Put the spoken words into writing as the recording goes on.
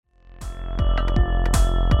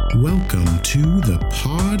Welcome to The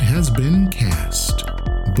Pod Has Been Cast,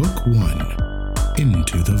 Book 1,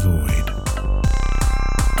 Into the Void.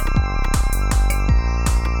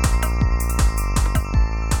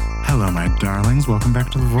 Hello, my darlings. Welcome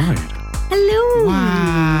back to The Void. Hello.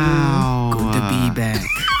 Wow. Good to be back.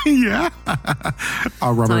 Yeah.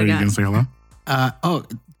 Robert, are you going to say hello? Are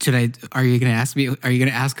you going to ask me? Are you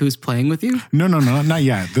going to ask who's playing with you? No, not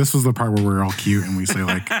yet. This is the part where we're all cute and we say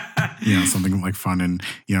something like fun and,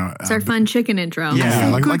 It's our fun chicken intro. Yeah,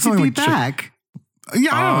 like Good something to be like back. Yeah,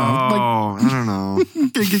 I don't know.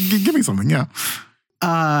 give me something, yeah.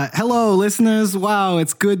 Hello, listeners. Wow,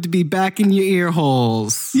 it's good to be back in your ear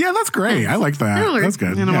holes. Yeah, that's great. I like that. That works. That's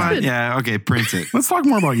good. You know yeah. what? Yeah, okay, print it. Let's talk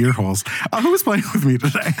more about ear holes. Who's playing with me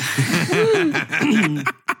today?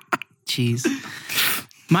 Jeez.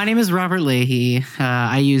 My name is Robert Leahy.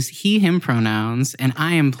 I use he, him pronouns, and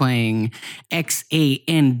I am playing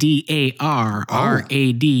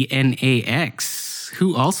Xandarradnax,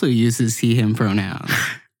 who also uses he, him pronouns.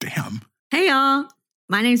 Damn. Hey, y'all.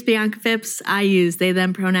 My name's Bianca Phipps. I use they,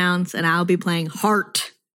 them pronouns, and I'll be playing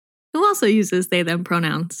Hart, who also uses they, them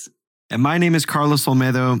pronouns. And my name is Carlos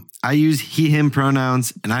Olmedo. I use he, him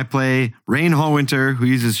pronouns, and I play Rain Hallwinter, who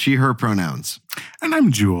uses she, her pronouns. And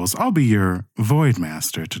I'm Jules. I'll be your Void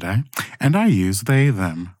Master today, and I use they,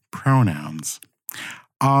 them pronouns.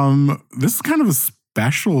 This is kind of a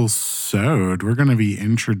special sode. We're going to be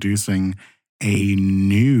introducing a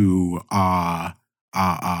new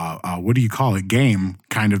what do you call it? Game,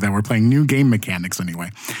 kind of, that we're playing new game mechanics anyway.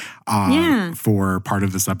 For part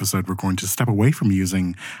of this episode, we're going to step away from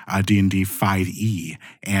using D&D 5e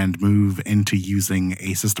and move into using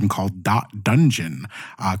a system called Dungeon,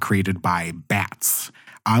 created by Bats.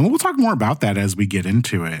 We'll talk more about that as we get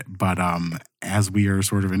into it, but as we are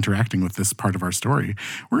sort of interacting with this part of our story,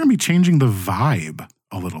 we're going to be changing the vibe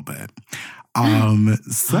a little bit.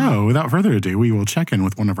 So without further ado, we will check in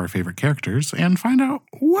with one of our favorite characters and find out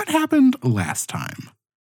what happened last time.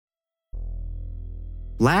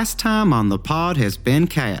 Last time on The Pod Has Been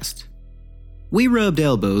Cast. We rubbed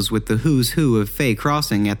elbows with the who's who of Fey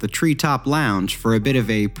Crossing at the Treetop Lounge for a bit of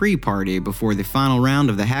a pre-party before the final round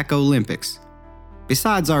of the Hack Olympics.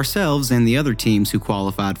 Besides ourselves and the other teams who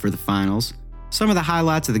qualified for the finals, some of the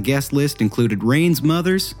highlights of the guest list included Rain's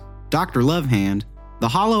mothers, Dr. Lovehand, the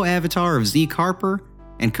hollow avatar of Zeke Harper,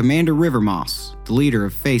 and Commander Rivermoss, the leader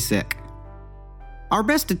of FASEC. Our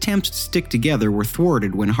best attempts to stick together were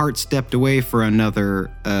thwarted when Hart stepped away for another,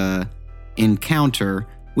 encounter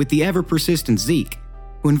with the ever-persistent Zeke,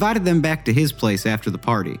 who invited them back to his place after the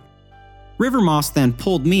party. Rivermoss then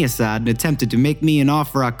pulled me aside and attempted to make me an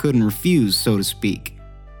offer I couldn't refuse, so to speak,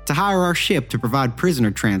 to hire our ship to provide prisoner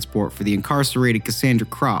transport for the incarcerated Cassandra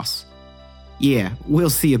Cross. Yeah, we'll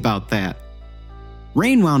see about that.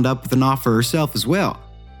 Rain wound up with an offer herself as well,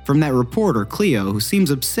 from that reporter, Cleo, who seems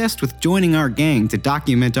obsessed with joining our gang to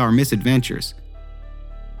document our misadventures.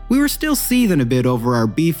 We were still seething a bit over our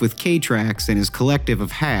beef with K-Trax and his collective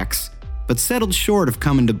of hacks, but settled short of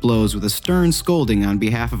coming to blows with a stern scolding on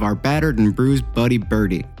behalf of our battered and bruised buddy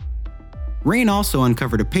Birdie. Rain also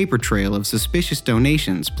uncovered a paper trail of suspicious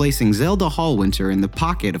donations, placing Zelda Hallwinter in the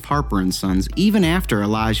pocket of Harper & Sons even after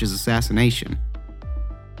Elijah's assassination.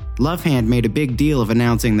 Lovehand made a big deal of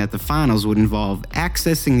announcing that the finals would involve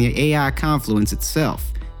accessing the AI Confluence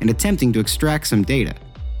itself and attempting to extract some data.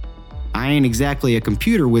 I ain't exactly a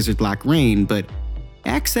computer wizard like Rain, but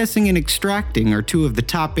accessing and extracting are two of the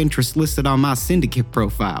top interests listed on my syndicate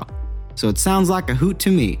profile, so it sounds like a hoot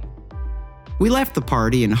to me. We left the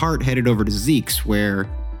party and Hart headed over to Zeke's, where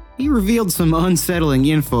he revealed some unsettling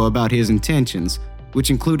info about his intentions,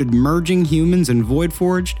 which included merging humans and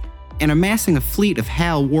Voidforged and amassing a fleet of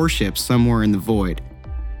HAL warships somewhere in the void.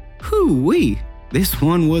 Hoo-wee, this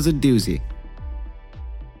one was a doozy.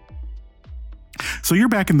 So you're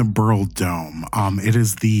back in the Burl Dome. It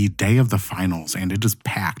is the day of the finals, and it is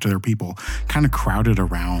packed. There are people kind of crowded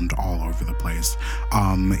around all over the place.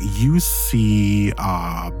 You see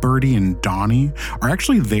Birdie and Donnie are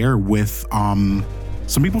actually there with some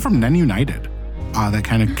people from Nen United. That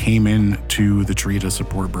kind of came in to the tree to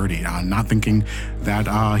support Birdie, not thinking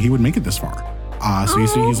that he would make it this far. So you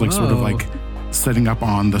see he's like sort of like sitting up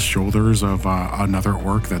on the shoulders of another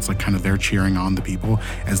orc that's like kind of there cheering on the people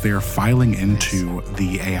as they are filing into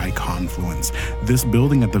the AI Confluence. This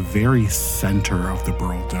building at the very center of the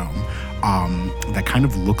Burl Dome that kind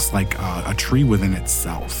of looks like a tree within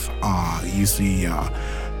itself. You see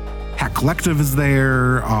Hack Collective is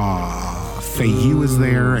there, Fayu is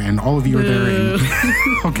there, and all of you are there.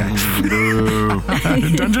 Okay.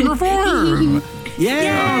 Dungeon Reform!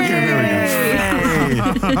 Yeah. Okay, there we go.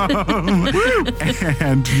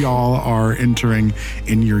 And y'all are entering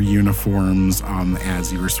in your uniforms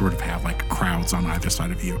as you sort of have like crowds on either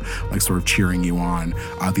side of you, like sort of cheering you on.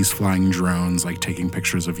 These flying drones like taking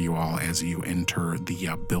pictures of you all as you enter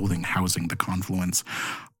the building housing the Confluence.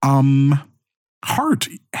 Heart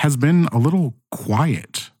has been a little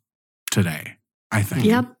quiet today, I think.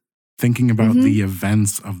 Yep. Thinking about the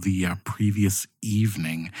events of the previous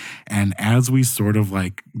evening. And as we sort of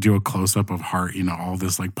like do a close-up of Heart, you know, all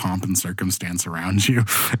this like pomp and circumstance around you,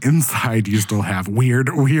 inside you still have weird.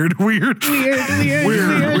 We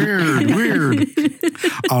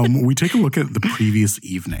take a look at the previous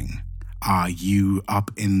evening. You up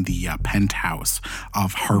in the penthouse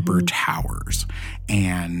of Harper Towers.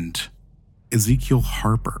 And Ezekiel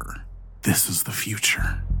Harper, this is the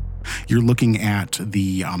future. You're looking at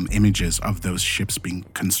the images of those ships being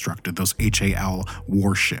constructed, those HAL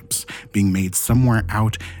warships being made somewhere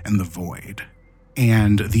out in the void.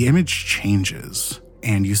 And the image changes,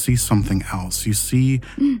 and you see something else. You see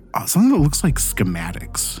something that looks like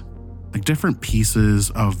schematics, like different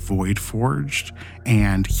pieces of Void Forged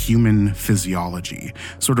and human physiology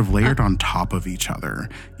sort of layered on top of each other.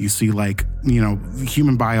 You see like, you know,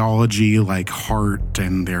 human biology, like heart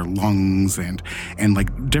and their lungs and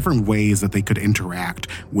like different ways that they could interact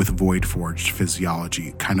with Void Forged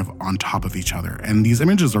physiology kind of on top of each other. And these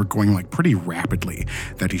images are going like pretty rapidly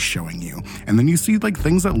that he's showing you. And then you see like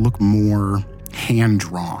things that look more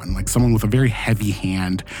hand-drawn, like someone with a very heavy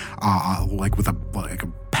hand, like with a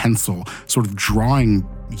pencil, sort of drawing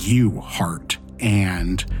you, Heart,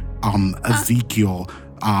 and Ezekiel,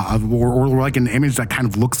 or like an image that kind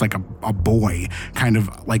of looks like a boy, kind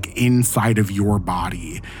of like inside of your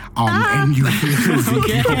body. And you hear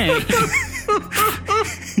Ezekiel,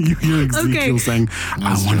 you hear Ezekiel saying,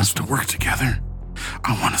 "I want us to work together.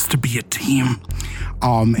 I want us to be a team."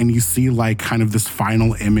 And you see like kind of this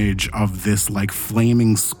final image of this like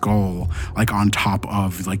flaming skull, like on top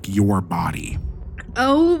of like your body.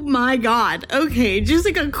 Oh my God. Okay, just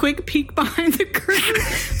like a quick peek behind the curtain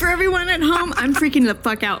for everyone at home. I'm freaking the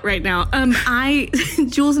fuck out right now.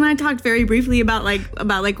 Jules and I talked very briefly about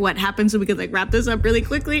what happened so we could like wrap this up really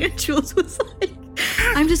quickly. And Jules was like,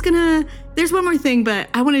 there's one more thing, but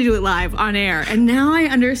I want to do it live on air. And now I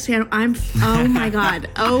understand. Oh my God.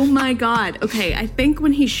 Oh my God. Okay, I think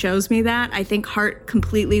when he shows me that, I think Heart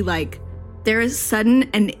completely like, there is sudden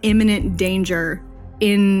and imminent danger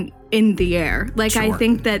in the air. Like, sure. I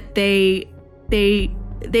think that they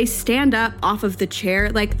stand up off of the chair.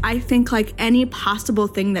 Like, I think like any possible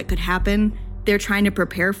thing that could happen, they're trying to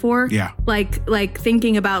prepare for. Yeah. Like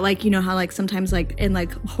thinking about like, you know how like sometimes like in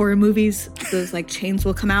like horror movies, those like chains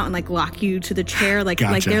will come out and like lock you to the chair. Like,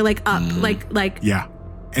 gotcha. Like they're like up, like. Yeah.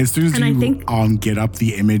 As soon as you get up,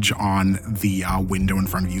 the image on the window in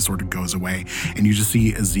front of you sort of goes away, and you just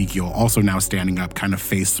see Ezekiel also now standing up, kind of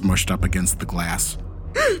face smushed up against the glass.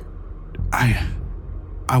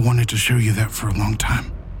 I wanted to show you that for a long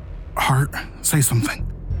time. Heart, say something.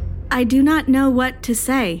 I do not know what to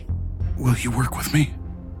say. Will you work with me?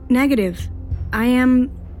 Negative. I am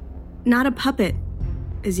not a puppet,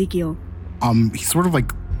 Ezekiel. He sort of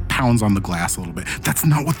like pounds on the glass a little bit. That's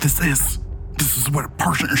not what this is. This is what a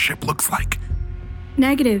partnership looks like.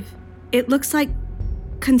 Negative. It looks like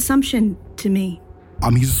consumption to me.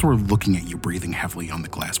 He's just sort of looking at you, breathing heavily on the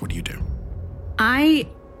glass. What do you do?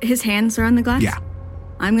 His hands are on the glass? Yeah.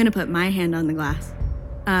 I'm going to put my hand on the glass.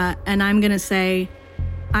 And I'm going to say,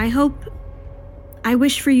 I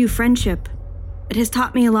wish for you friendship. It has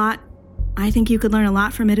taught me a lot. I think you could learn a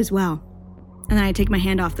lot from it as well. And then I take my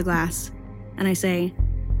hand off the glass and I say,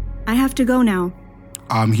 I have to go now.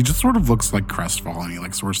 He just sort of looks like crestfallen. He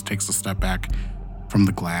like sort of takes a step back from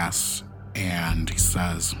the glass and he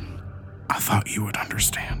says, I thought you would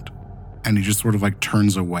understand. And he just sort of like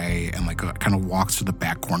turns away and like kind of walks to the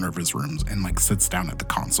back corner of his rooms and like sits down at the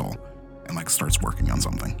console and like starts working on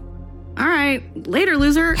something. All right, later,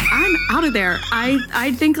 loser. I'm out of there.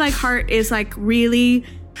 I think like Heart is like really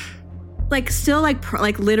like still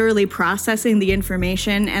like literally processing the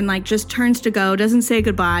information and like just turns to go, doesn't say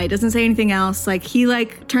goodbye, doesn't say anything else. Like he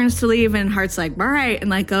like turns to leave and Heart's like, all right, and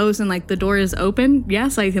like goes and like the door is open.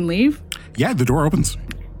 Yes, I can leave. Yeah, the door opens.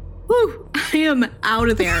 Whew, I am out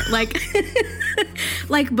of there. Like,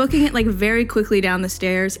 like booking it like very quickly down the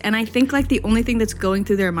stairs. And I think like the only thing that's going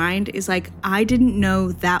through their mind is like, I didn't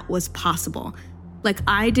know that was possible. Like,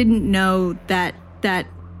 I didn't know that,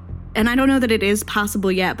 and I don't know that it is possible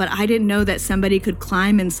yet, but I didn't know that somebody could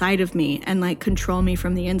climb inside of me and like control me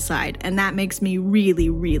from the inside. And that makes me really,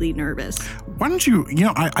 really nervous. Why don't you,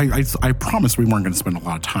 I promised we weren't going to spend a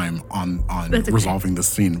lot of time on resolving this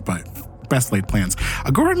scene, but best laid plans.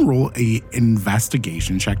 Go ahead and roll a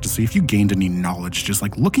investigation check to see if you gained any knowledge, just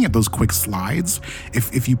like looking at those quick slides,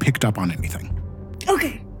 if you picked up on anything.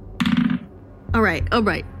 Okay. All right.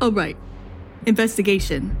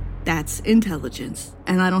 Investigation. That's intelligence.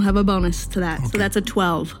 And I don't have a bonus to that. Okay. So that's a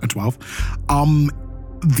 12. A 12?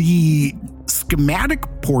 The schematic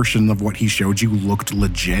portion of what he showed you looked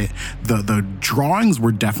legit. The drawings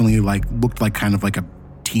were definitely looked like kind of like a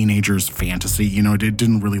teenager's fantasy. You know, it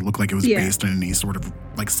didn't really look like it was based in any sort of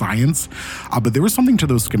like science. But there was something to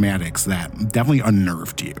those schematics that definitely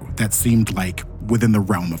unnerved you. That seemed like within the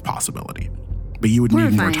realm of possibility. But you would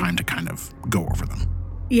need more time to kind of go over them.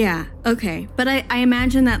 Yeah, okay. But I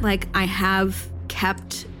imagine that, like, I have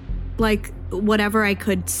kept, like, whatever I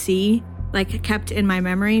could see, like, kept in my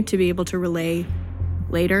memory to be able to relay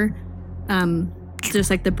later. Just,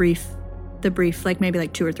 like, the brief, like, maybe,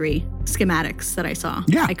 like, 2 or 3 schematics that I saw.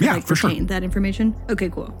 Yeah, I could, yeah, like, for retain that information. Okay,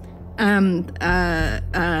 cool. Yeah,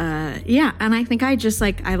 and I think I just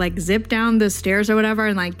I zip down the stairs or whatever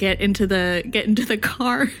and like get into the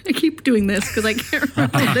car. I keep doing this because I can't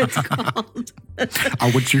remember what it's called.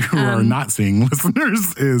 What you are not seeing,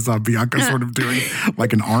 listeners, is Bianca sort of doing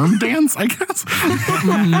like an arm dance, I guess.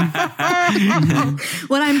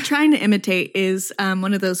 What I'm trying to imitate is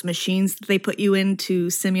one of those machines that they put you in to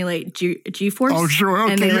simulate G-force. Oh, sure.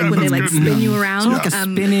 Okay, and they, when they like spin you around. So like a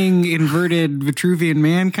spinning inverted Vitruvian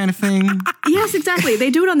man kind of thing? Yes, exactly. They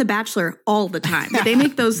do it on The Bachelor all the time. They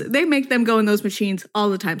make them go in those machines all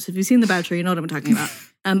the time. So if you've seen The Bachelor, you know what I'm talking about.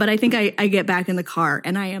 But I think I get back in the car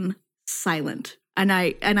and I am silent. And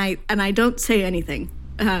I don't say anything.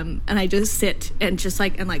 And I just sit and just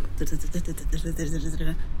like and like.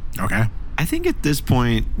 Okay. I think at this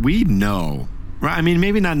point we know. Right? I mean,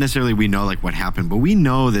 maybe not necessarily we know like what happened, but we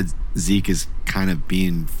know that Zeke is kind of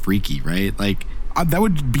being freaky, right? Like that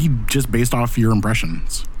would be just based off your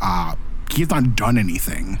impressions. He's not done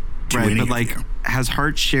anything. Right, but like, has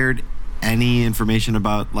Hart shared any information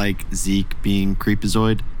about like Zeke being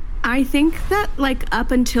creepazoid? I think that like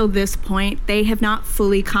up until this point, they have not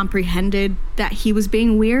fully comprehended that he was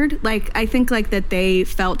being weird. Like, I think like that they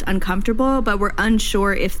felt uncomfortable, but were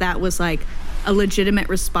unsure if that was like a legitimate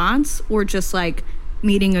response or just like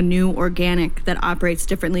meeting a new organic that operates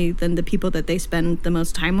differently than the people that they spend the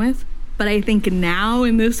most time with. But I think now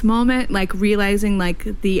in this moment, like realizing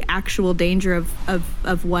like the actual danger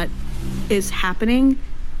of what is happening,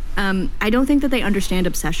 I don't think that they understand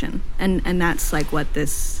obsession, and that's like what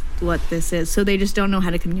this is. So they just don't know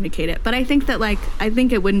how to communicate it. But I think that like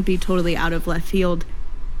it wouldn't be totally out of left field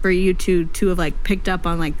for you to have like picked up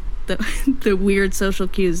on like the weird social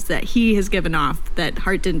cues that he has given off that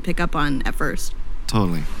Hart didn't pick up on at first.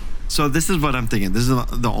 Totally. So this is what I'm thinking. This is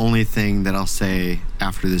the only thing that I'll say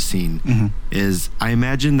after this scene is I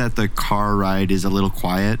imagine that the car ride is a little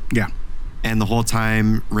quiet. Yeah. And the whole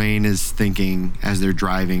time Rain is thinking as they're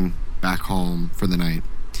driving back home for the night.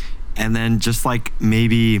 And then just like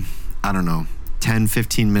maybe, I don't know, 10,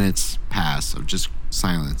 15 minutes pass of just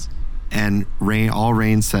silence. And all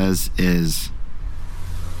Rain says is,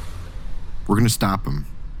 we're going to stop him.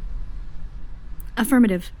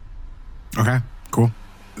 Affirmative. Okay, cool.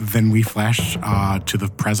 Then we flash to the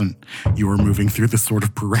present. You are moving through this sort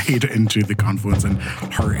of parade into the Confluence, and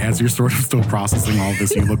Hart, as you're sort of still processing all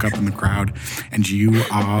this, you look up in the crowd and you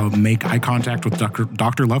make eye contact with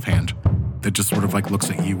Dr. Lovehand that just sort of like looks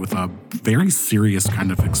at you with a very serious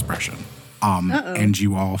kind of expression. And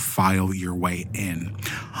you all file your way in.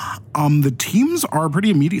 The teams are pretty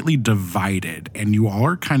immediately divided, and you all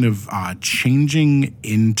are kind of changing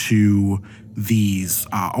into these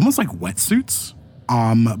almost like wetsuits.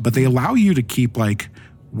 But they allow you to keep like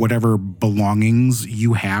whatever belongings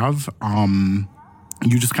you have.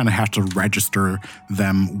 You just kind of have to register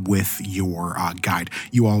them with your guide.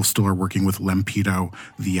 You all still are working with Lempido,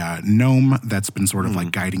 the gnome that's been sort of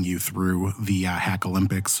like guiding you through the Hack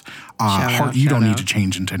Olympics. Hart, you don't need to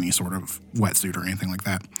change into any sort of wetsuit or anything like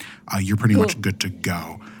that. You're pretty much good to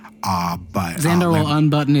go. But Xandar will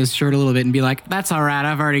unbutton his shirt a little bit and be like, that's all right,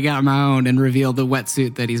 I've already got my own, and reveal the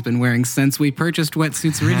wetsuit that he's been wearing since we purchased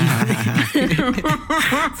wetsuits originally.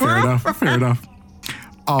 Fair enough.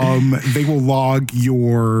 They will log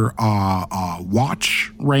your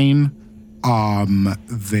watch, Rain.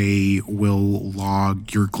 They will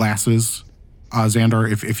log your glasses,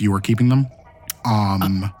 Xandar, if you are keeping them.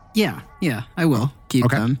 Yeah, I will keep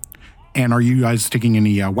them. And are you guys taking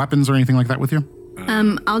any weapons or anything like that with you?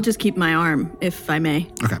 I'll just keep my arm, if I may.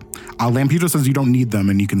 Okay. Lampedo says you don't need them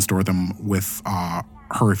and you can store them with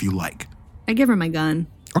her if you like. I give her my gun.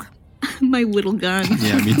 Okay. My little gun.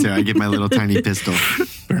 Yeah, me too. I get my little tiny pistol.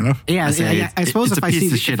 Fair enough. Yeah, I suppose it's if a I piece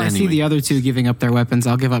see of shit if I see anyway. the other two giving up their weapons,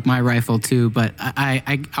 I'll give up my rifle too. But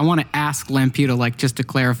I want to ask Lamputa, like, just to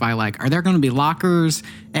clarify, like, are there going to be lockers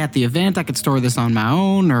at the event? I could store this on my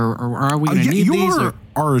own, or are we going to need these?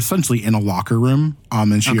 Are essentially in a locker room,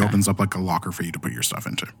 and she Okay. opens up like a locker for you to put your stuff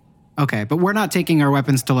into. Okay, but we're not taking our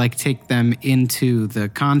weapons to like take them into the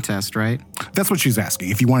contest, right? That's what she's asking.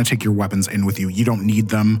 If you want to take your weapons in with you, you don't need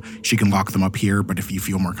them. She can lock them up here, but if you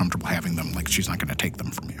feel more comfortable having them, like, she's not going to take them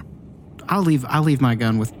from you. I'll leave my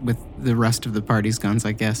gun with the rest of the party's guns,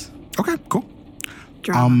 I guess. Okay, cool.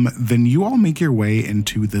 Drama. Then you all make your way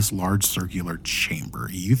into this large circular chamber.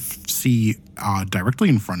 You see directly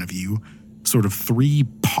in front of you sort of 3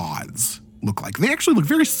 pods look like. They actually look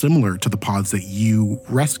very similar to the pods that you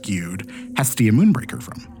rescued Hestia Moonbreaker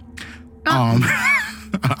from.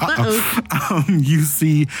 You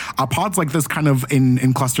see pods like this kind of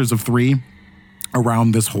in clusters of 3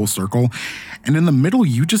 around this whole circle. And in the middle,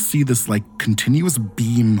 you just see this like continuous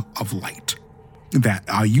beam of light that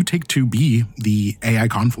you take to be the AI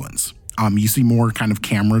Confluence. You see more kind of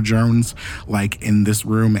camera drones like in this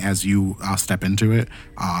room as you step into it,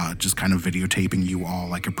 just kind of videotaping you all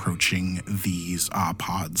like approaching these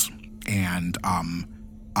pods. And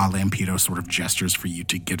Lampedo sort of gestures for you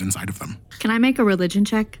to get inside of them. Can I make a religion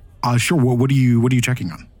check? Sure. What are you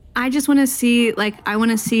checking on? I just want to see, I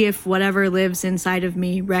want to see if whatever lives inside of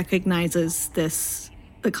me recognizes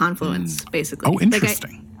the confluence, basically. Oh,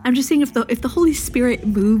 interesting. I'm just seeing if the Holy Spirit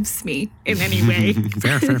moves me in any way.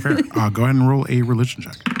 Fair. Go ahead and roll a religion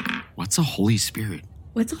check. What's a Holy Spirit?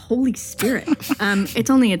 What's a Holy Spirit? It's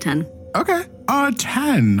only a 10. Okay.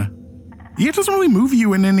 10. Yeah, it doesn't really move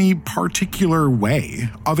you in any particular way,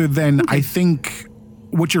 other than I think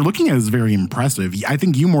what you're looking at is very impressive. I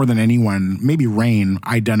think you more than anyone, maybe Rain,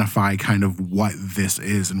 identify kind of what this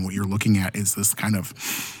is, and what you're looking at is this kind of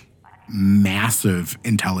massive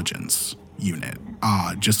intelligence unit,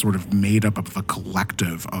 just sort of made up of a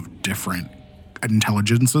collective of different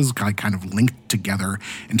intelligences kind of linked together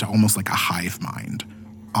into almost like a hive mind.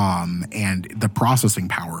 And the processing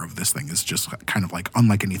power of this thing is just kind of like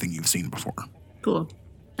unlike anything you've seen before. Cool.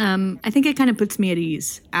 I think it kind of puts me at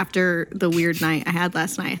ease after the weird night I had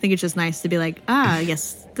last night. I think it's just nice to be like,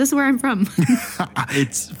 yes, this is where I'm from.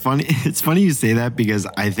 It's funny. It's funny you say that because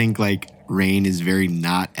I think like Rain is very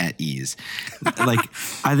not at ease. Like,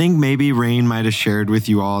 I think maybe Rain might have shared with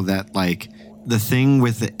you all that like the thing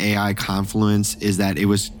with the AI Confluence is that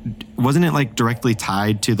wasn't it like directly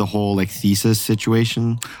tied to the whole like thesis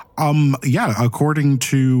situation? Yeah, according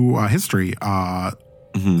to history,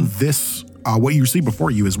 this what you see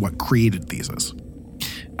before you is what created thesis.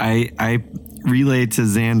 I relayed to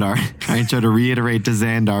Xandar. I try to reiterate to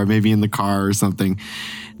Xandar, maybe in the car or something,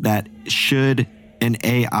 that should an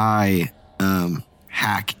AI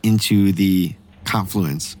hack into the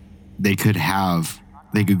Confluence, they could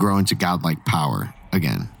grow into godlike power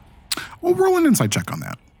again. Well, roll an insight check on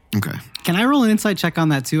that. Okay. Can I roll an insight check on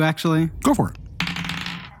that too, actually? Go for it.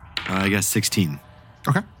 I guess 16.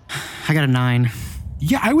 Okay. I got a 9.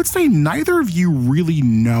 Yeah, I would say neither of you really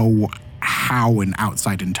know how an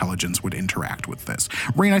outside intelligence would interact with this.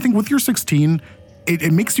 Rain, I think with your 16,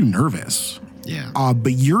 it makes you nervous. Yeah.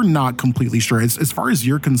 But you're not completely sure. As far as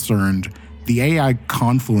you're concerned, the AI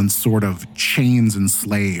Confluence sort of chains and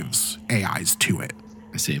slaves AIs to it.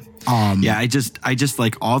 I see. Yeah, I just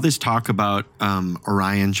like all this talk about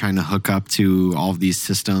Orion trying to hook up to all of these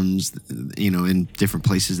systems, in different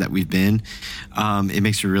places that we've been. It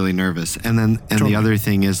makes me really nervous. And the other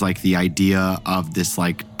thing is like the idea of this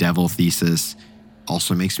like devil thesis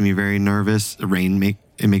also makes me very nervous. It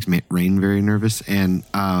makes Rain very nervous. And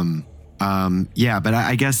yeah, but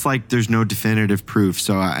I guess like there's no definitive proof,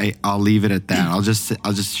 so I'll leave it at that. I'll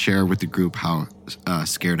just share with the group how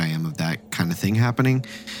scared I am of that kind of thing happening.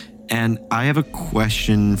 And I have a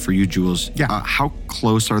question for you, Jules. Yeah. How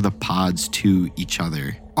close are the pods to each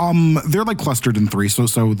other? They're like clustered in 3,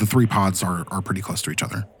 so the 3 pods are pretty close to each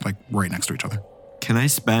other, like right next to each other. Can I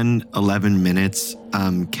spend 11 minutes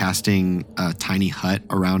casting a tiny hut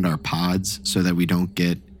around our pods so that we don't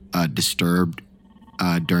get disturbed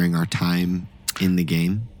during our time in the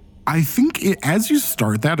game? I think as you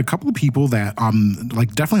start that, a couple of people that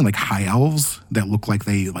like definitely like high elves that look like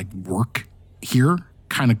they like work here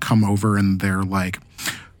kind of come over, and they're like,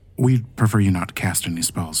 we'd prefer you not to cast any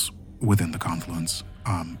spells within the Confluence.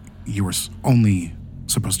 You were only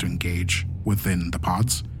supposed to engage within the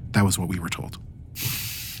pods. That was what we were told.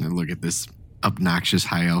 And look at this obnoxious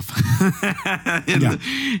high elf in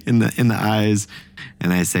the eyes,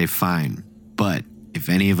 and I say, fine, but if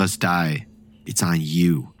any of us die, it's on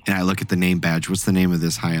you. And I look at the name badge. What's the name of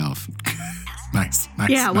this high elf? Nice.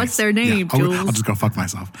 Yeah, what's their name, Yeah, Jules? I'll just go fuck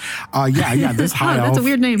myself. This high elf that's a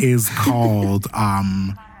weird name. is called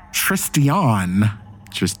Tristian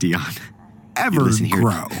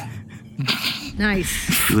Evergrow.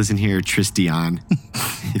 Nice. Listen here, Tristian.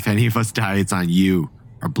 If any of us die, it's on you.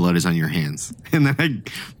 Our blood is on your hands. And then I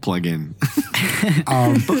plug in.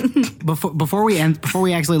 Before we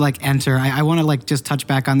actually like enter, I want to like just touch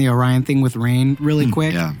back on the Orion thing with Rain really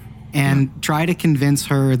quick. Yeah. And try to convince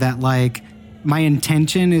her that like my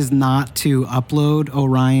intention is not to upload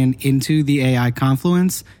Orion into the AI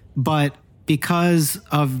Confluence, but because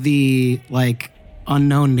of the like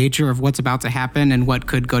unknown nature of what's about to happen and what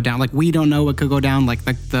could go down, like we don't know what could go down, like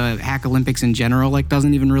the Hack Olympics in general, like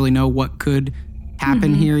doesn't even really know what could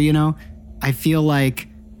happen here, you know? I feel like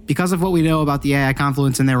because of what we know about the AI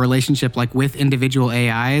Confluence and their relationship like with individual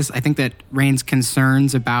AIs, I think that Rain's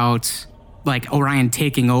concerns about like Orion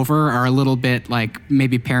taking over are a little bit like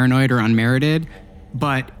maybe paranoid or unmerited.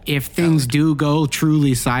 But if things do go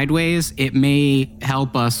truly sideways, it may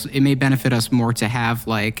help us, it may benefit us more to have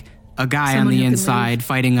like a guy Someone on the who can inside move.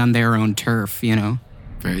 fighting on their own turf, you know?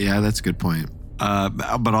 Yeah, that's a good point.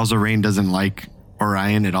 But also Rain doesn't like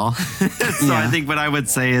Orion at all. So I think what I would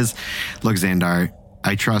say is, look, Xandar,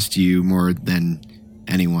 I trust you more than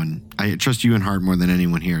anyone. I trust you in heart more than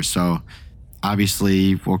anyone here. So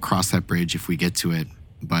obviously we'll cross that bridge if we get to it.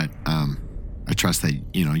 But I trust that,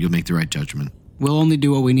 you'll make the right judgment. We'll only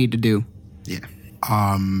do what we need to do. Yeah.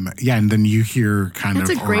 And then you hear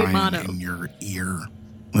That's of a great Orion motto. in your ear.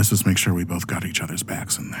 Let's just make sure we both got each other's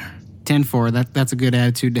backs in there. 10-4, that's a good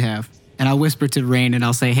attitude to have. And I'll whisper to Rain and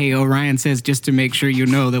I'll say, hey, Orion says just to make sure you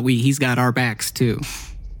know that he's got our backs too.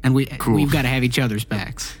 And we've got to have each other's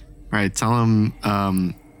backs. All right. Tell him,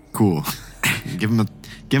 cool. give him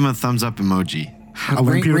a thumbs up emoji.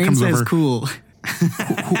 Olympia Rain comes says over. cool.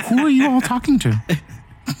 Who are you all talking to?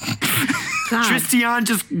 God. Tristian,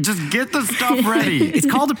 just get the stuff ready. It's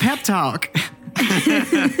called a pep talk.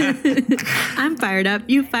 I'm fired up.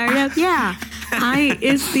 You fired up? Yeah.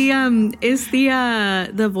 Is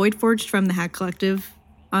the Void Forged from the Hack Collective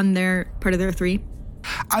on their part of their 3?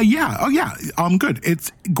 Yeah. Oh, yeah. Good.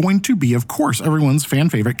 It's going to be, of course, everyone's fan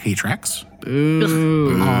favorite K-Trax.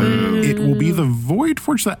 It will be the Void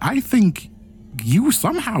Forge that I think you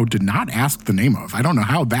somehow did not ask the name of. I don't know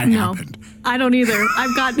how that happened. I don't either.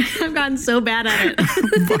 I've gotten so bad at it.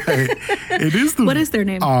 But it is the. What is their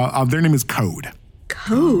name? Their name is Code.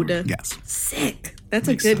 Code. Yes. Sick. That's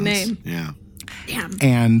a good name. Yeah. Damn.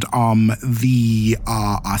 And the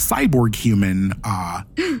cyborg human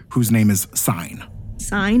whose name is Sign.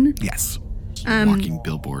 Sign. Yes. Walking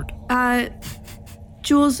billboard.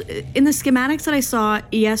 Jules, in the schematics that I saw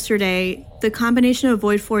yesterday, the combination of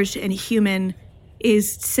Void Forged and human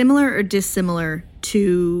is similar or dissimilar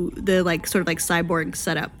to the sort of cyborg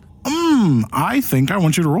setup. I think I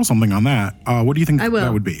want you to roll something on that. What do you think I will.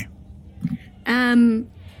 that would be?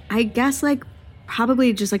 I guess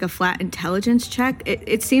probably just a flat intelligence check.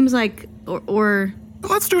 It seems like or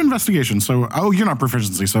Let's do investigation. So, you're not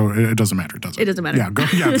proficiency, so it doesn't matter, does it? It doesn't matter. Yeah, go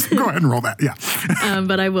ahead and roll that. Yeah.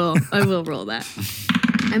 but I will roll that.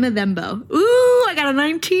 I'm a thembo. Ooh, I got a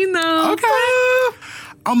 19 though. Okay.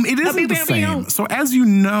 It isn't the same. So as you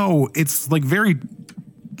know, it's very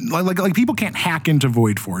like people can't hack into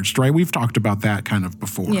Void Forged, right? We've talked about that kind of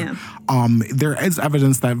before. Yeah. There is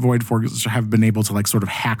evidence that Void Forged have been able to sort of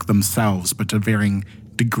hack themselves, but to varying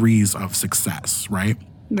degrees of success, right?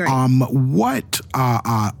 Right. What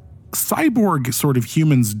cyborg sort of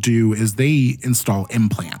humans do is they install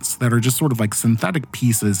implants that are just sort of synthetic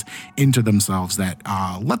pieces into themselves that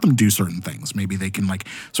let them do certain things. Maybe they can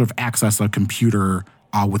sort of access a computer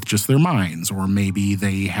with just their minds, or maybe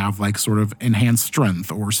they have sort of enhanced strength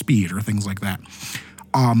or speed or things like that.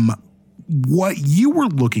 What you were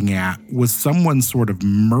looking at was someone sort of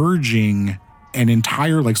merging an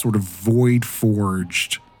entire sort of void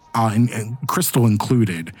forged and crystal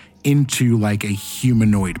included into a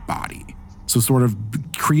humanoid body. So sort of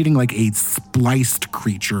creating a spliced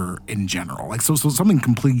creature in general. So something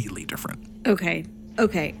completely different. Okay.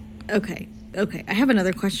 I have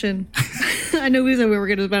another question. I know we said we were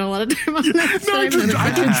going to spend a lot of time on this.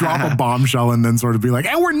 I can drop a bombshell and then sort of be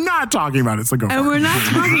and we're not talking about it. So go for it. And we're not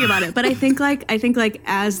talking about it. But I think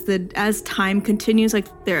as time continues,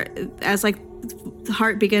 the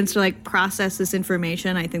heart begins to process this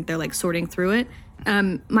information, I think they're sorting through it.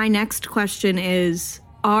 My next question is,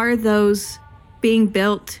 are those being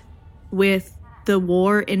built with the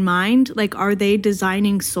war in mind? Are they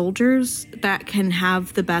designing soldiers that can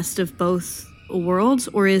have the best of both worlds?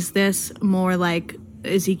 Or is this more like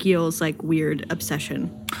Ezekiel's weird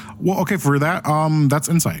obsession? Well, okay, for that, that's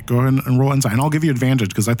insight. Go ahead and roll insight. And I'll give you advantage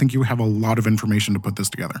because I think you have a lot of information to put this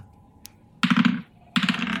together.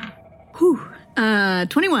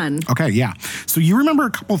 21. Okay, yeah. So you remember a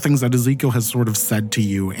couple of things that Ezekiel has sort of said to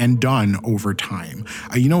you and done over time.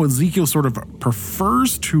 Ezekiel sort of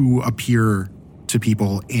prefers to appear to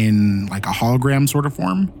people in like a hologram sort of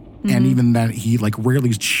form. Mm-hmm. And even that he like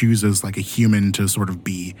rarely chooses like a human to sort of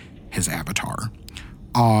be his avatar.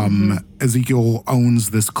 Ezekiel owns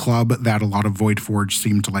this club that a lot of Void Forge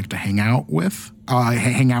seem to like to hang out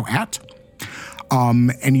at.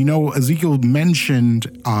 And Ezekiel mentioned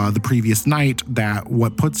the previous night that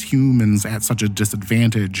what puts humans at such a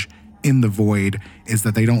disadvantage in the Void is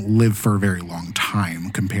that they don't live for a very long time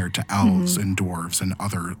compared to elves and dwarves and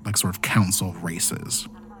other like sort of council races.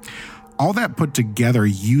 All that put together,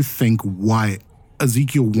 you think what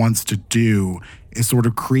Ezekiel wants to do is sort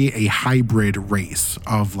of create a hybrid race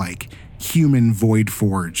of like human Void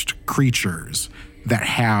Forged creatures that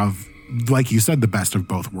have, like you said, the best of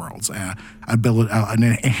both worlds, an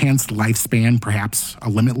enhanced lifespan, perhaps a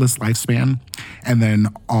limitless lifespan, and then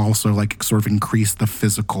also like sort of increase the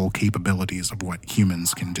physical capabilities of what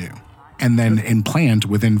humans can do. And then implant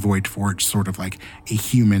within Void Forge sort of like a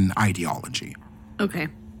human ideology. Okay.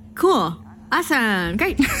 Cool. Awesome.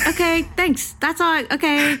 Great. Okay. Thanks. That's all.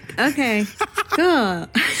 Okay. Cool.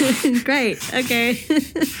 Great. Okay.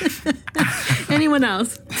 Anyone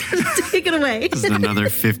else? Take it away. Just another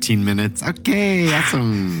 15 minutes. Okay.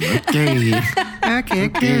 Awesome. Okay. Okay.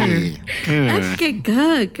 Good. Okay.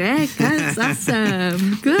 Good. Great. That's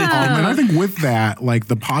awesome. Good. And I think with that, like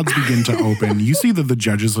the pods begin to open. You see that the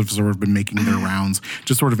judges have sort of been making their rounds,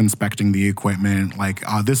 just sort of inspecting the equipment. Like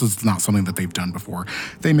this is not something that they've done before.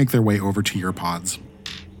 They make their way over to your pods.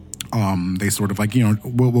 They sort of like,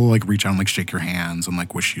 we'll like reach out and like shake your hands and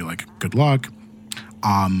like wish you like good luck.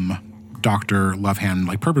 Dr. Lovehand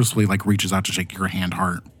like purposefully like reaches out to shake your hand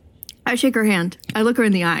hard. I shake her hand. I look her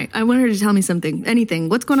in the eye. I want her to tell me something, anything.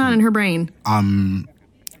 What's going on in her brain?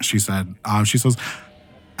 She says, I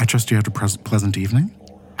trust you had a pleasant evening.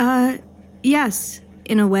 Yes,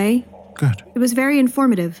 in a way. Good. It was very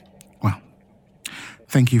informative. Well,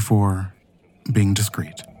 thank you for being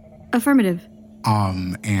discreet. Affirmative.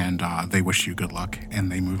 And they wish you good luck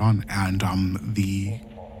and they move on. And the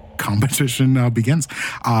competition begins.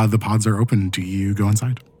 The pods are open. Do you go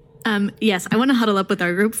inside? Yes, I want to huddle up with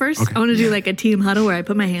our group first. Okay. I want to do like a team huddle where I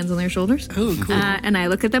put my hands on their shoulders. Oh, cool. And I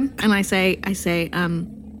look at them and I say,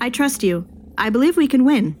 I trust you. I believe we can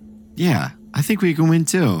win. Yeah, I think we can win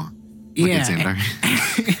too. Yeah.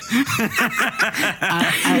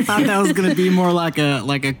 I thought that was gonna be more like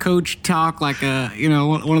a coach talk, like a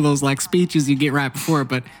one of those like speeches you get right before.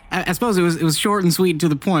 But I suppose it was short and sweet and to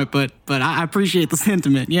the point. But I appreciate the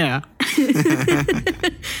sentiment. Yeah.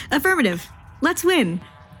 Affirmative. Let's win.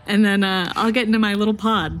 And then I'll get into my little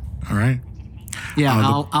pod. All right.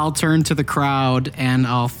 Yeah, I'll turn to the crowd and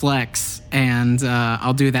I'll flex and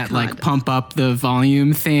I'll do that like pump up the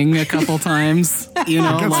volume thing a couple times.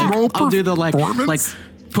 I'll do the like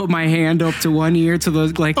put my hand up to one ear to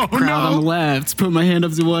the crowd on the left, put my hand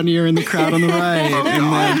up to one ear and the crowd on the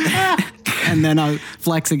right, and then I'll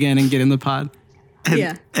flex again and get in the pod.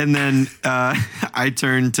 And then I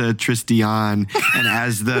turn to Tristian, and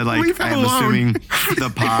as the I'm assuming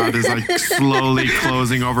the pod is like slowly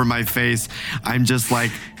closing over my face, I'm just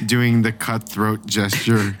like doing the cutthroat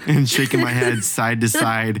gesture and shaking my head side to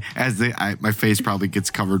side as my face probably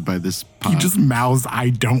gets covered by this pod. He just mouths,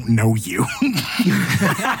 "I don't know you."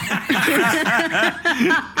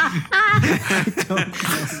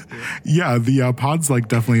 Yeah, the pod's like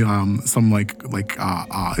definitely some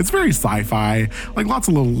it's very sci-fi. Like lots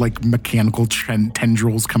of little like mechanical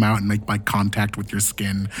tendrils come out and make like contact with your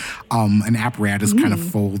skin. An apparatus kind of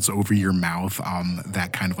folds over your mouth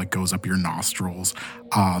that kind of like goes up your nostrils.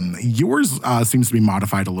 Yours seems to be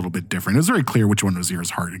modified a little bit different. It was very clear which one was yours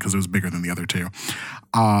heart because it was bigger than the other two.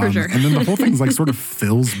 For sure. And then the whole thing's like sort of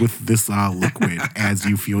fills with this liquid as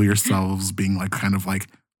you feel yourselves being like kind of like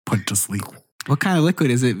put to sleep. What kind of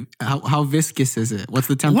liquid is it? How viscous is it? What's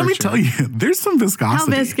the temperature? Let me tell you, there's some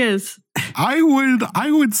viscosity. How viscous? I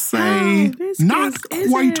would say not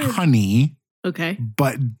quite honey. Okay.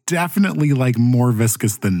 But definitely like more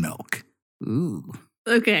viscous than milk. Ooh.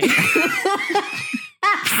 Okay.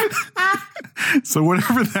 So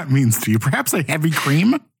whatever that means to you, perhaps a heavy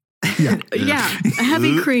cream? Yeah. Yeah, a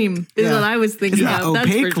heavy cream is what I was thinking It's not of.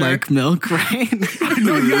 That's for opaque sure. like milk, right?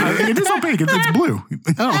 No, yeah, it is opaque. It's blue.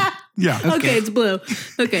 Oh, Yeah. Okay, it's blue.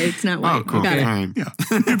 Okay, it's not white. Oh, cool. Got it. Fine. Yeah.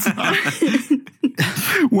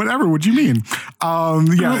 Whatever. What do you mean?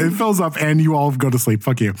 It fills up and you all go to sleep.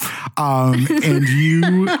 Fuck you. And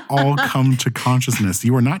you all come to consciousness.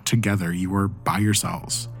 You are not together. You are by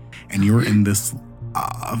yourselves. And you're in this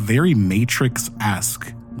very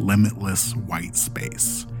Matrix-esque, limitless white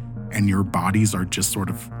space. And your bodies are just sort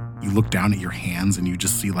of, you look down at your hands and you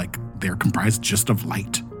just see like they're comprised just of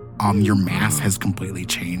light. Your mass has completely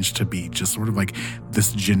changed to be just sort of like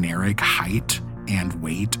this generic height and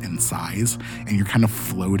weight and size, and you're kind of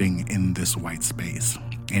floating in this white space.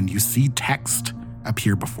 And you see text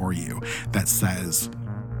appear before you that says,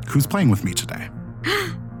 "Who's playing with me today?"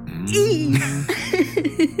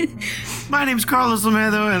 My name's Carlos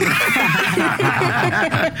Lamedo.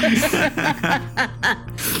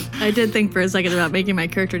 I did think for a second about making my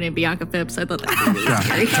character named Bianca Phipps. I thought that was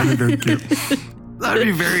really scary. That'd be very cute. That'd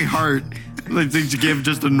be very hard. Like to give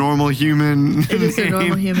just a normal human It is a name.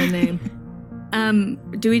 normal human name.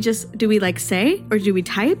 Do we like say or do we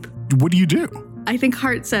type? What do you do? I think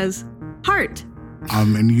Heart says heart.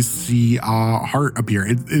 And you see heart appear.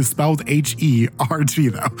 It is spelled H-E-R-T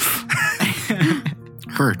though.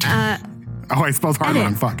 Hurt. I spelled heart edit.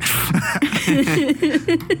 wrong. Fuck.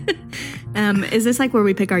 Is this like where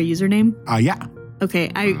we pick our username? Yeah.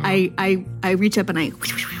 Okay, I reach up and I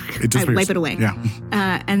disappears. wipe it away. Yeah.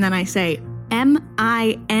 And then I say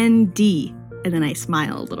M-I-N-D. And then I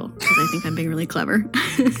smile a little because I think I'm being really clever.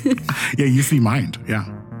 Yeah, you see mind. Yeah.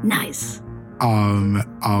 Nice.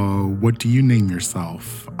 What do you name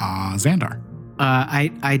yourself? Xandar.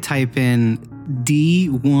 I type in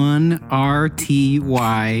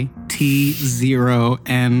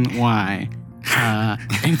D1RTYT0NY.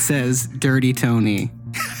 It says Dirty Tony.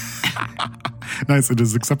 Nice, it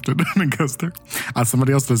is accepted and it goes through.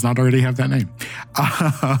 Somebody else does not already have that name.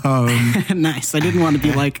 Nice. I didn't want to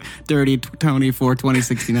be like Dirty Tony for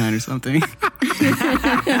 2069 or something.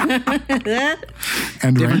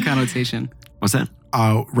 And Different Rain, connotation. What's that?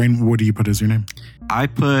 Rain, what do you put as your name? I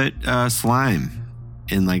put slime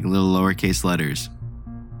in like little lowercase letters.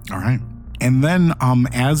 All right. And then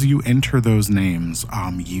as you enter those names,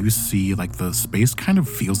 you see like the space kind of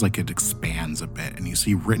feels like it expands a bit, and you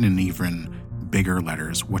see written in even bigger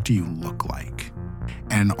letters, what do you look like?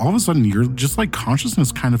 And all of a sudden, you're just like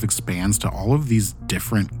consciousness kind of expands to all of these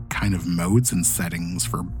different kind of modes and settings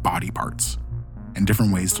for body parts and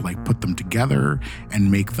different ways to like put them together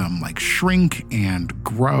and make them like shrink and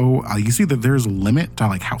grow. You see that there's a limit to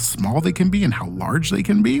like how small they can be and how large they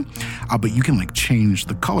can be, but you can like change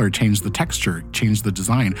the color, change the texture, change the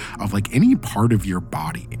design of like any part of your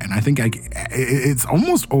body. And I think like it's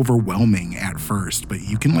almost overwhelming at first, but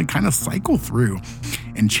you can like kind of cycle through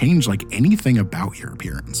and change like anything about your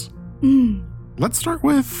appearance. Let's start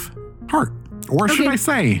with heart, or should I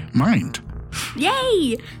say mind?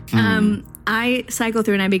 Yay! I cycle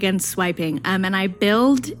through and I begin swiping. And I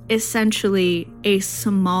build essentially a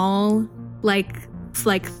small, like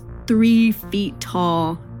 3 feet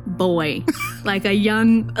tall boy, like a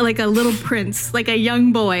little prince, like a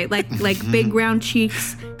young boy, like big round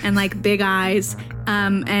cheeks and like big eyes.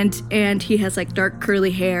 And he has like dark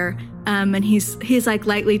curly hair. And he's like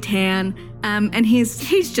lightly tan. And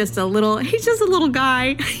he's just a little guy. He's just a little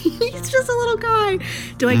guy.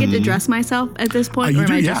 Do I get to dress myself at this point? You or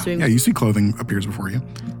do, am I yeah. just doing Yeah, you see clothing appears before you.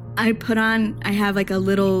 I have like a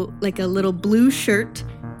little blue shirt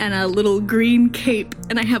and a little green cape,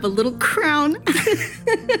 and I have a little crown.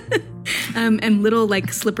 And little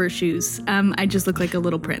like slipper shoes. I just look like a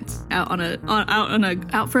little prince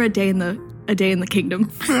out for a day in the kingdom.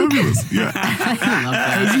 Fabulous. Yeah.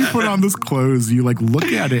 As you put on this clothes, you like look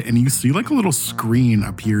at it and you see like a little screen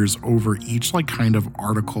appears over each like kind of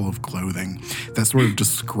article of clothing that sort of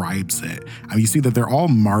describes it. You see that they're all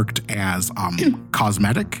marked as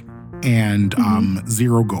cosmetic and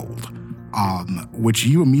 0 gold. Which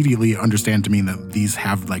you immediately understand to mean that these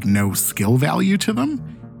have like no skill value to them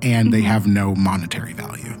and they have no monetary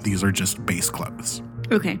value. These are just base clothes.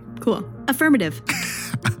 Okay, cool. Affirmative.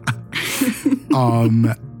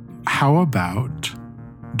 How about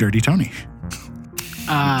Dirty Tony?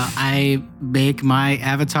 I make my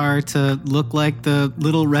avatar to look like the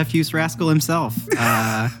little refuse rascal himself.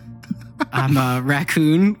 I'm a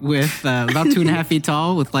raccoon with about 2.5 feet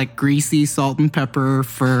tall with like greasy salt and pepper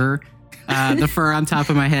fur. The fur on top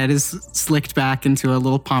of my head is slicked back into a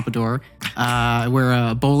little pompadour. I wear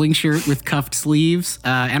a bowling shirt with cuffed sleeves.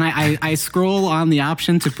 And I scroll on the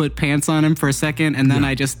option to put pants on him for a second, and then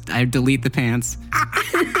I delete the pants.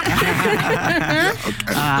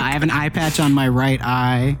 I have an eye patch on my right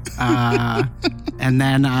eye. And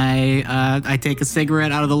then I take a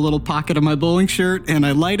cigarette out of the little pocket of my bowling shirt, and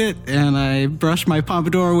I light it, and I brush my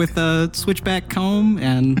pompadour with a switchback comb,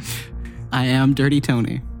 and I am Dirty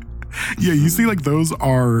Tony. Yeah, you see, like, those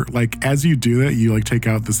are, like, as you do that, you, like, take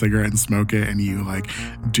out the cigarette and smoke it, and you, like,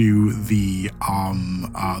 do the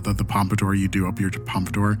pompadour, you do up your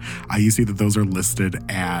pompadour. You see that those are listed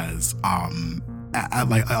as,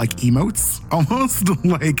 like emotes, almost.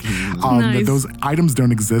 Like, Nice. that those items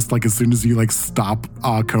don't exist. Like, as soon as you, like, stop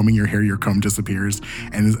combing your hair, your comb disappears,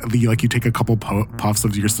 and you take a couple puffs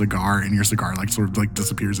of your cigar, and your cigar, like, sort of, like,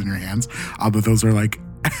 disappears in your hands. But those are, like,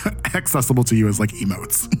 accessible to you as, like,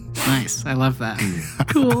 emotes. Nice. I love that.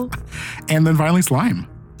 Cool. And then finally, slime.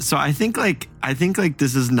 So I think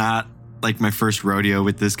this is not like my first rodeo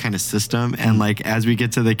with this kind of system. And like, as we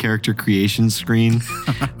get to the character creation screen,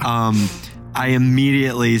 I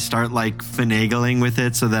immediately start like finagling with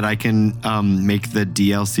it so that I can make the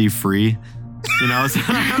DLC free. You know, so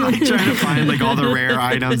I'm like trying to find like all the rare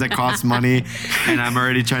items that cost money, and I'm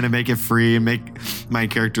already trying to make it free and make my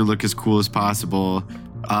character look as cool as possible.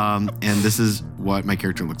 And this is what my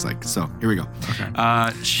character looks like. So here we go.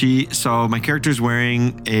 Okay. So my character's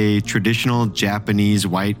wearing a traditional Japanese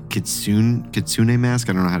white kitsune mask.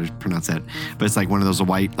 I don't know how to pronounce that, but it's like one of those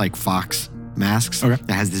white like fox masks that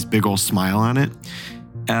has this big old smile on it.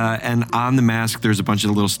 And on the mask, there's a bunch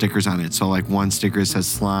of little stickers on it. So like one sticker says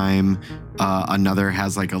slime. Another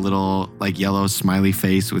has like a little like yellow smiley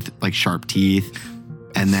face with like sharp teeth.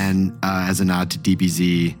 And then as a nod to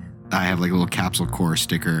DBZ, I have like a little capsule core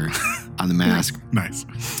sticker on the mask. Nice.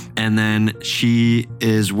 And then she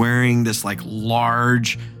is wearing this like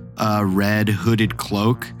large red hooded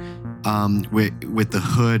cloak with the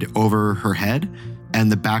hood over her head. And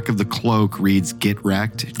the back of the cloak reads "Get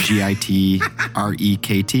Wrecked," GITREKT.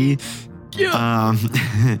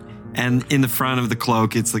 And in the front of the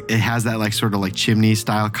cloak, it's like it has that like sort of like chimney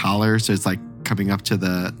style collar, so it's like coming up to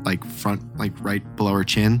the like front, like right below her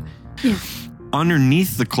chin. Yeah.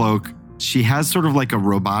 Underneath the cloak, she has sort of like a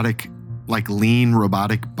robotic, like lean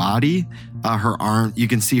robotic body. You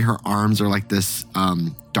can see her arms are like this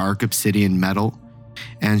dark obsidian metal,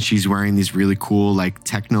 and she's wearing these really cool like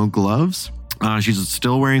techno gloves. She's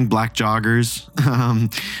still wearing black joggers,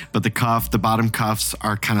 but the bottom cuffs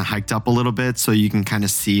are kind of hiked up a little bit, so you can kind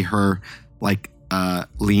of see her like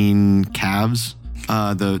lean calves,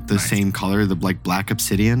 the same color, the like black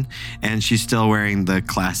obsidian, and she's still wearing the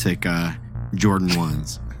classic Jordan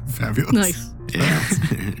 1s. Fabulous. Nice. Yeah.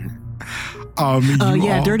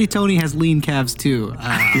 Dirty Tony has lean calves too.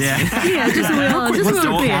 Yeah, just a little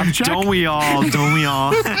bit. Don't we all?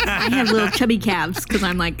 I have little chubby calves because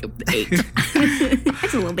I'm like 8.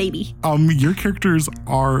 That's a little baby. Your characters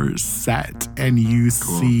are set, and you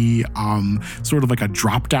see sort of like a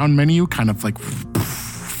drop-down menu kind of like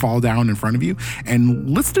fall down in front of you, and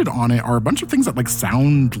listed on it are a bunch of things that like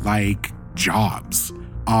sound like jobs.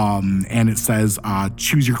 And it says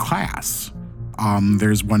choose your class.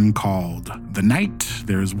 There's one called the Knight.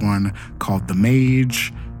 There's one called the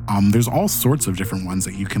Mage. There's all sorts of different ones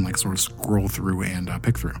that you can like sort of scroll through and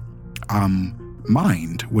pick through.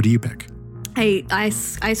 Mind, what do you pick? I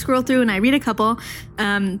scroll through and I read a couple,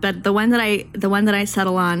 but the one that I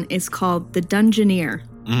settle on is called the Dungeoneer.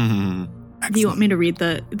 Mm-hmm. Do you want me to read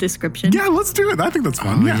the description? Yeah, let's do it. I think that's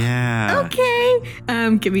fun. Yeah.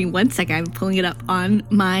 Okay. Give me 1 second. I'm pulling it up on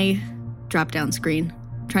my drop-down screen.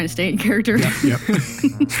 Trying to stay in character. Yep.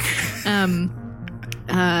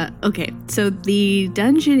 Okay, so the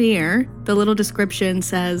Dungeoneer, the little description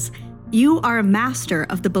says, "You are a master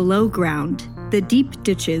of the below ground, the deep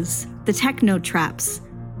ditches, the techno traps.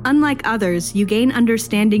 Unlike others, you gain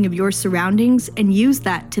understanding of your surroundings and use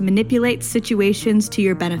that to manipulate situations to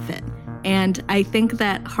your benefit." And I think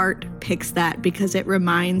that Hart picks that because it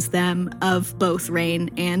reminds them of both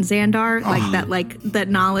Rain and Xandar, like that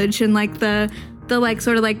knowledge and like the like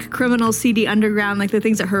sort of like criminal seedy underground, like the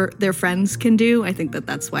things that their friends can do. I think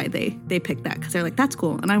that's why they picked that, because they're like, that's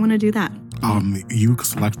cool and I want to do that. You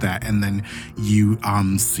select that, and then you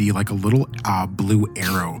see like a little blue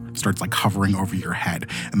arrow starts like hovering over your head,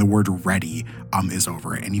 and the word ready is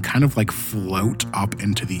over it. And you kind of like float up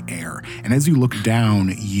into the air. And as you look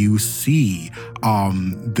down, you see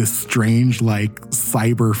this strange like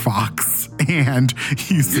cyber fox, and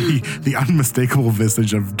you see the unmistakable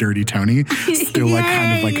visage of Dirty Tony still like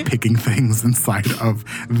kind of like picking things inside of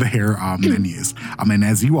their menus. And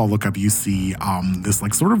as you all look up, you see this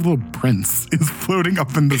like sort of little prince is floating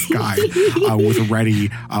up in the sky with ready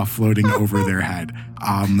floating over their head.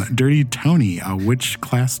 Dirty Tony, which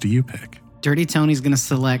class do you pick? Dirty Tony's going to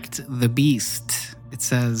select the beast. It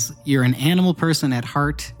says, you're an animal person at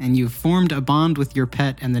heart, and you've formed a bond with your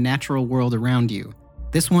pet and the natural world around you.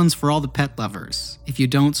 This one's for all the pet lovers. If you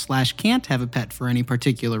don't/can't have a pet for any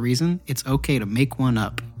particular reason, it's okay to make one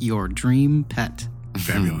up. Your dream pet.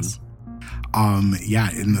 Fabulous. Yeah,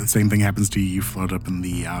 and the same thing happens to you. You float up in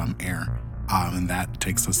the air, and that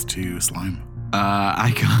takes us to Slime.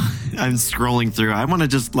 I'm scrolling through. I want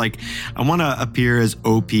to appear as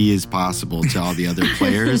OP as possible to all the other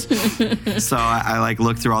players. So I like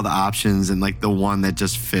look through all the options, and like the one that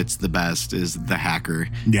just fits the best is the hacker.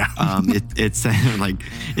 Yeah. It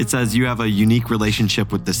says you have a unique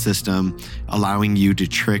relationship with the system, allowing you to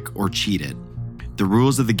trick or cheat it. The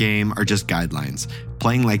rules of the game are just guidelines.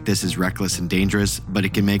 Playing like this is reckless and dangerous, but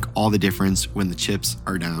it can make all the difference when the chips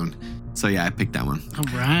are down. So yeah, I picked that one. All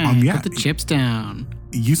right. Yeah. Put the chips down.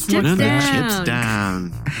 You select Chips that,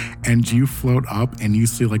 down. Chips down. and you float up, and you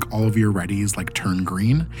see like all of your readies like turn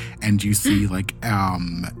green, and you see like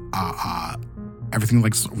everything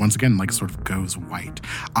like once again like sort of goes white.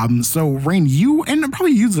 So Rain, you and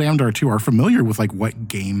probably you Xandar too are familiar with like what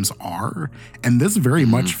games are, and this very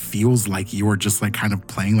much feels like you are just like kind of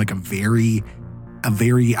playing like a very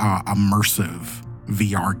immersive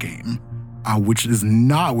VR game. Which is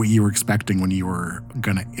not what you were expecting when you were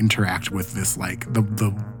going to interact with this, like,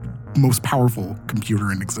 the most powerful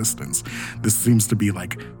computer in existence. This seems to be,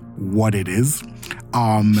 like, what it is.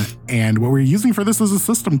 And what we're using for this is a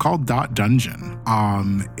system called .Dungeon.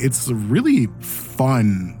 It's a really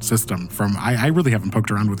fun system I really haven't poked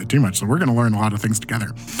around with it too much, so we're going to learn a lot of things together.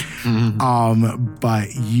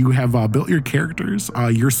 But you have built your characters.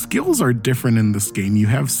 Your skills are different in this game. You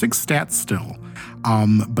have 6 stats still.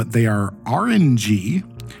 But they are RNG,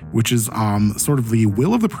 which is sort of the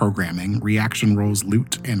will of the programming, reaction rolls,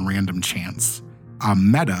 loot, and random chance.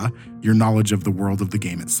 Meta, your knowledge of the world of the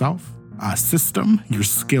game itself. System, your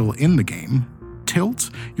skill in the game.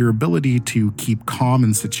 Tilt, your ability to keep calm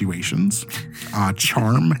in situations.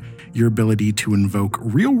 Charm, your ability to invoke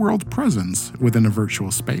real-world presence within a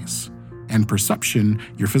virtual space. And perception,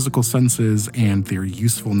 your physical senses and their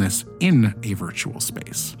usefulness in a virtual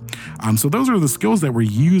space. So those are the skills that we're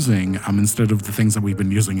using instead of the things that we've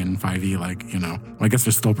been using in 5e, like, well, I guess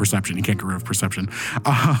there's still perception. You can't get rid of perception.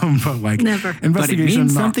 But like Never. But it investigation,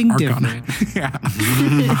 means something arcana. different.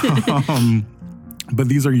 Yeah. But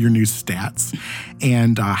these are your new stats.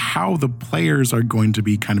 And how the players are going to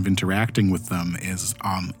be kind of interacting with them is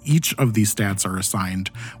each of these stats are assigned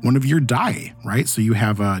one of your die, right? So you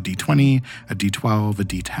have a D20, a D12, a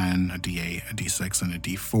D10, a D8, a D6, and a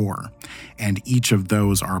D4. And each of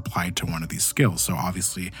those are applied to one of these skills. So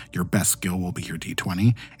obviously your best skill will be your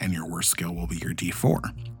D20 and your worst skill will be your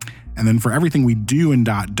D4. And then for everything we do in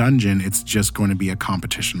 .Dungeon, it's just going to be a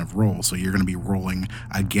competition of rolls. So you're going to be rolling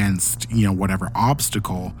against, whatever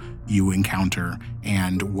obstacle you encounter,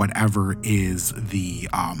 and whatever is the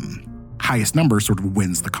highest number sort of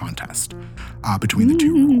wins the contest between the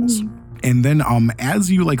two rolls. And then as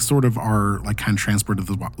you like sort of are like kind of transported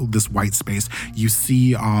to this white space, you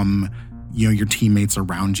see your teammates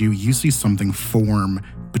around you. You see something form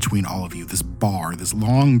between all of you, this bar, this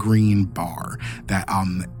long green bar that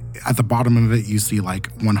at the bottom of it, you see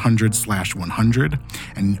like 100/100,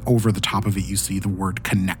 and over the top of it, you see the word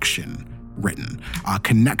connection written.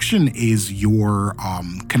 Connection is your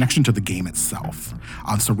connection to the game itself.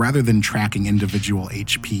 So rather than tracking individual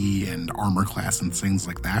HP and armor class and things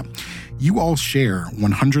like that, you all share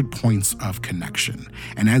 100 points of connection.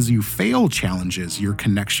 And as you fail challenges, your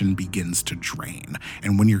connection begins to drain.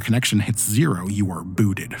 And when your connection hits 0, you are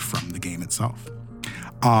booted from the game itself.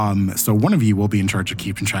 So one of you will be in charge of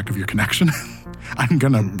keeping track of your connection. I'm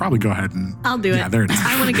going to probably go ahead and... I'll do it. Yeah, there it is.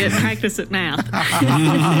 I want to get practice at math.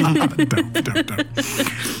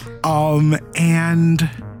 Dope. And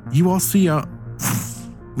you all see a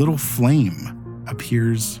little flame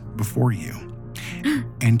appears before you.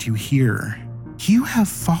 And you hear, "You have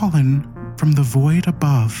fallen from the void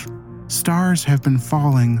above. Stars have been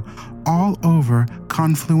falling all over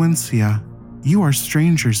Confluencia. You are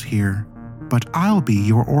strangers here, but I'll be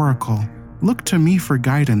your oracle. Look to me for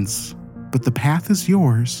guidance, but the path is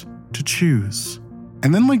yours to choose."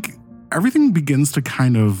 And then like everything begins to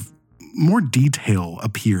kind of more detail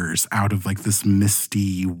appears out of like this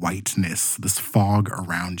misty whiteness, this fog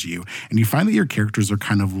around you. And you find that your characters are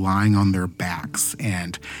kind of lying on their backs,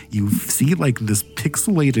 and you see like this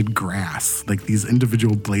pixelated grass, like these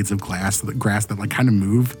individual blades of grass that like kind of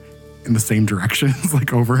move in the same directions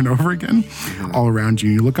like over and over again all around you.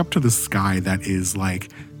 And you look up to the sky that is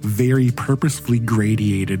like very purposefully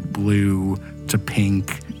gradiated blue to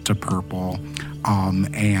pink to purple.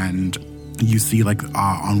 And you see like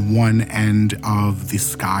on one end of the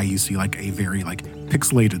sky, you see like a very like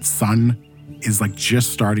pixelated sun is like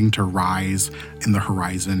just starting to rise in the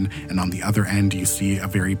horizon. And on the other end, you see a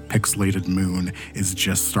very pixelated moon is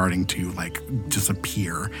just starting to like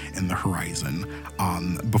disappear in the horizon.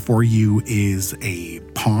 Before you is a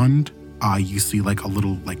pond. You see like a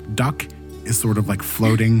little like duck is sort of like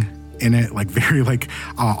floating in it, like very like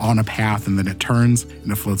on a path, and then it turns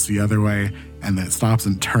and it floats the other way, and then it stops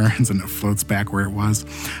and turns and it floats back where it was.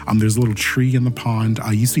 There's a little tree in the pond.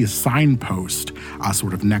 You see a signpost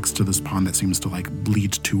sort of next to this pond that seems to like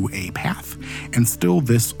lead to a path. And still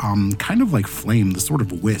this kind of like flame, this sort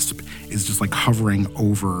of wisp is just like hovering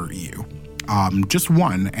over you. Just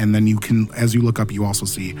one, and then you can, as you look up, you also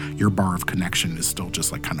see your bar of connection is still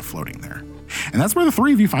just like kind of floating there. And that's where the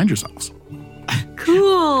three of you find yourselves.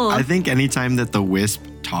 Cool. I think anytime that the wisp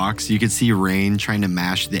talks, you could see Rain trying to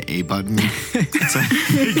mash the A button to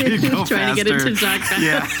go Trying to get it to talk faster.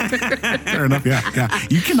 Yeah. Fair enough, yeah.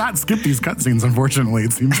 You cannot skip these cutscenes, unfortunately,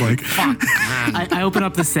 it seems like. I open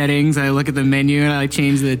up the settings, I look at the menu, and I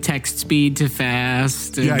change the text speed to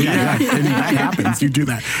fast. Yeah. And that happens. You do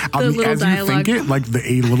that. little as dialogue. you think it, like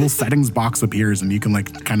a little settings box appears, and you can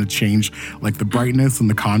like kind of change like the brightness and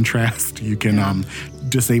the contrast. You can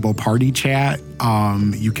disable party chat.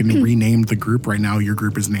 You can rename the group. Right now, your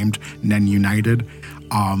group is named Nen United.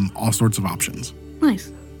 All sorts of options.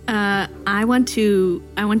 Nice. I want to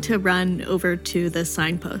run over to the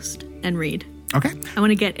signpost and read. Okay. I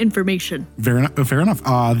want to get information. Fair enough.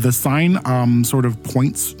 The sign sort of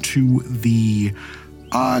points to the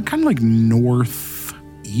kind of like northeast.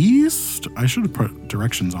 I should have put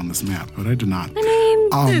directions on this map, but I did not. I mean,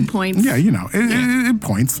 it points. Yeah, it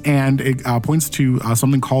points, and it points to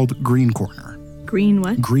something called Green Corner. Green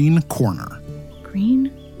what? Green Corner.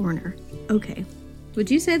 Green corner. Okay.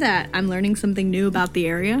 Would you say that I'm learning something new about the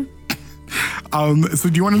area? So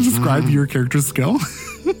do you want to describe your character's skill?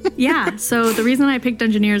 Yeah. So the reason I picked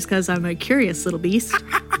engineer is because I'm a curious little beast.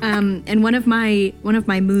 And one of my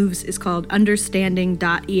moves is called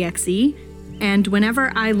understanding.exe. And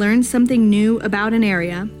whenever I learn something new about an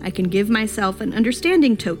area, I can give myself an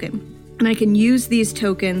understanding token. And I can use these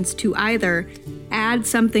tokens to either add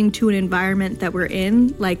something to an environment that we're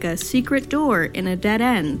in, like a secret door in a dead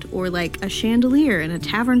end, or like a chandelier in a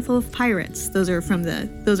tavern full of pirates. Those are from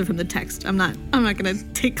the text. I'm not gonna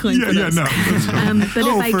take claim for those. No. But if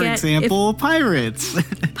I for get example, pirates.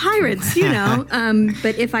 pirates,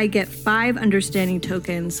 but if I get 5 understanding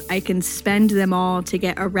tokens, I can spend them all to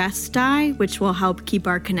get a rest die, which will help keep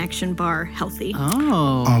our connection bar healthy.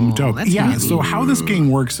 Oh, Dope. that's Yeah. handy. So how this game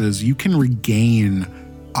works is you can regain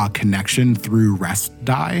a connection through rest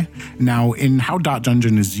die. Now, in how Dot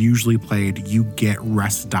Dungeon is usually played, you get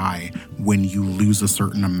rest die when you lose a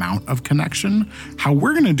certain amount of connection. How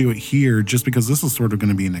we're going to do it here, just because this is sort of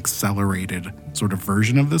going to be an accelerated sort of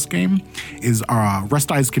version of this game, is rest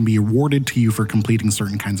dies can be awarded to you for completing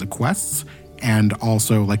certain kinds of quests. And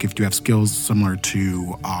also, like if you have skills similar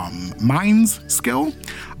to Mine's skill,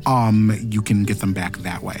 you can get them back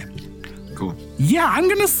that way. Cool. Yeah, I'm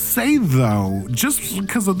going to say, though, just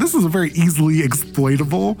because this is a very easily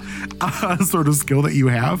exploitable sort of skill that you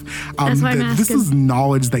have, That's why I'm this asking. is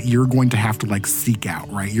knowledge that you're going to have to, like, seek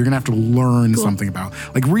out, right? You're going to have to learn something about.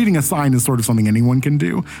 Like, reading a sign is sort of something anyone can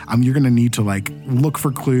do. You're going to need to, like, look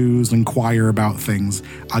for clues, inquire about things,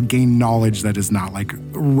 gain knowledge that is not, like,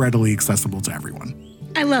 readily accessible to everyone.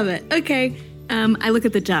 I love it. Okay. I look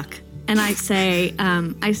at the duck and I say,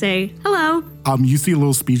 hello. You see a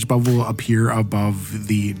little speech bubble appear above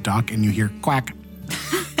the duck, and you hear quack.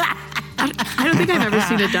 I don't think I've ever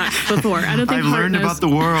seen a duck before. I don't think I've Hart learned knows. about the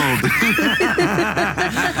world.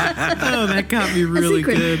 Oh, that got me really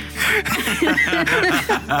secret. good.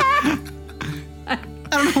 I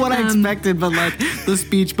don't know what I expected, but like the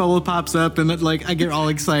speech bubble pops up and it, like I get all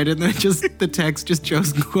excited, and then just the text just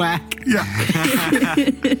goes quack. Yeah.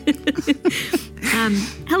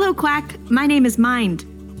 Hello, Quack. My name is Mind.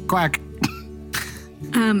 Quack.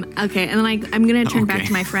 Okay, and then I'm gonna turn back Okay.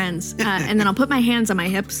 to my friends, and then I'll put my hands on my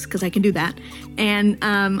hips because I can do that, and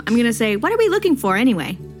I'm gonna say, "What are we looking for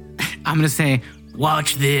anyway?" I'm gonna say,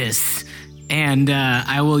 watch this. And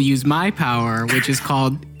I will use my power, which is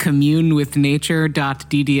called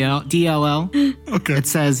communewithnature.dll. Okay. It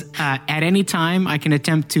says, at any time, I can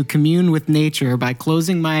attempt to commune with nature by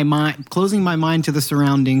closing my mind to the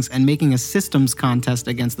surroundings and making a systems contest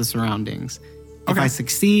against the surroundings. If I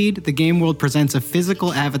succeed, the game world presents a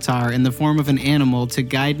physical avatar in the form of an animal to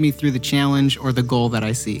guide me through the challenge or the goal that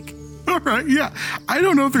I seek. All right, yeah. I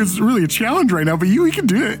don't know if there's really a challenge right now, but you can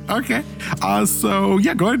do it. Okay. So,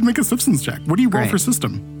 yeah, go ahead and make a systems check. What do you roll Great. for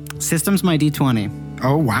system? System's my D20.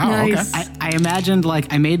 Oh, wow. Nice. Okay. I imagined,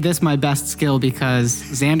 I made this my best skill because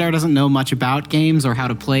Xandar doesn't know much about games or how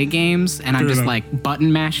to play games, and I'm Fair just, enough.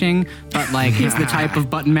 button mashing, but, it's the type of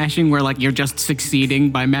button mashing where, you're just succeeding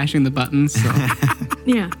by mashing the buttons, so...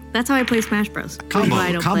 Yeah, that's how I play Smash Bros. Which is why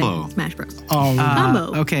I don't Combo. play Smash Bros.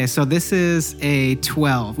 Oh, Okay, so this is a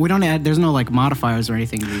 12. We don't add, there's no, modifiers or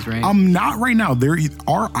anything to these, right? not right now. There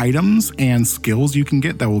are items and skills you can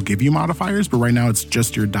get that will give you modifiers, but right now it's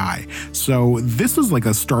just your die. So this is like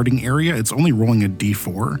a starting area. It's only rolling a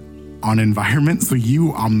d4 on environment. So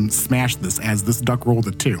you smash this as this duck rolled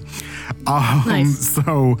a 2. Nice.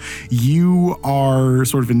 So you are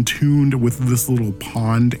sort of in tuned with this little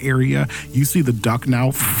pond area. You see the duck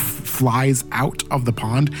now flies out of the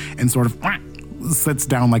pond and sort of sits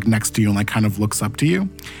down next to you and kind of looks up to you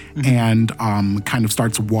and kind of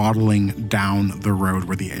starts waddling down the road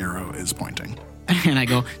where the arrow is pointing. And I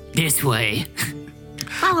go, this way.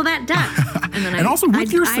 Follow that duck. And then And also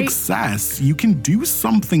with your success, you can do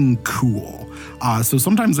something cool. So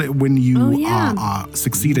sometimes when you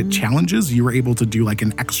succeed at challenges, you are able to do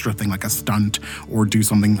an extra thing, like a stunt or do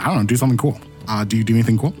something, I don't know, do something cool. Do you do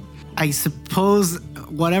anything cool? I suppose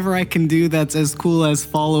whatever I can do that's as cool as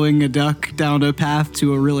following a duck down a path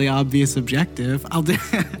to a really obvious objective, I'll do.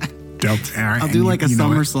 Dope. All right. I'll do a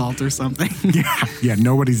somersault or something. Yeah,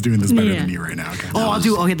 nobody's doing this better than you right now. Okay.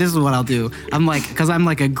 Okay, this is what I'll do. I'm because I'm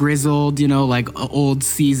a grizzled, old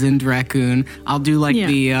seasoned raccoon. I'll do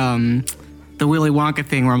the Willy Wonka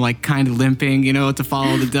thing where I'm kind of limping, to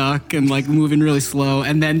follow the duck and moving really slow,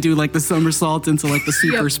 and then do the somersault into the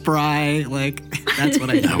super spry. That's what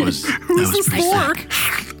I do. That was this pretty for? sick.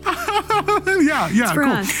 Yeah, for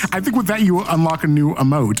cool. us. I think with that you unlock a new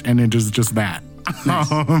emote, and it is just that.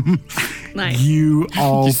 Nice. You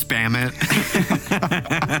all Just spam it.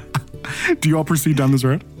 do you all proceed down this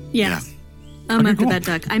road? Yes. After cool. that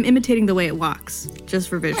duck. I'm imitating the way it walks, just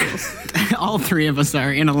for visuals. All three of us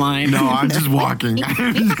are in a line. No, I'm just walking. You're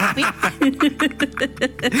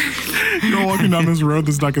walking down this road,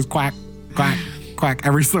 this duck is quack, quack, quack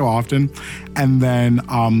every so often, and then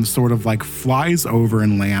sort of flies over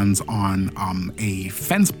and lands on a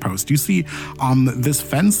fence post. You see this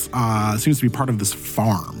fence seems to be part of this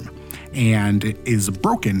farm, and it is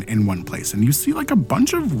broken in one place. And you see a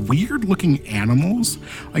bunch of weird looking animals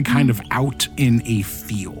kind of out in a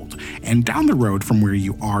field. And down the road from where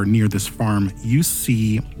you are near this farm, you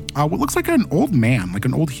see what looks like an old man,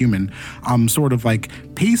 an old human, sort of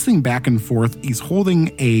pacing back and forth. He's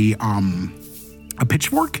holding a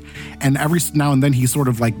pitchfork, and every now and then he sort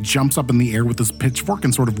of jumps up in the air with this pitchfork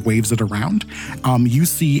and sort of waves it around. You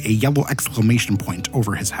see a yellow exclamation point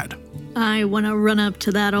over his head. I want to run up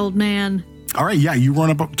to that old man. All right, yeah, you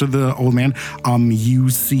run up to the old man. You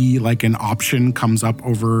see an option comes up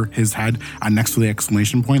over his head next to the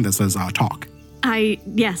exclamation point that says talk.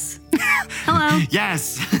 Yes. Hello.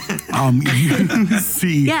 Yes. You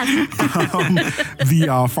see Yes.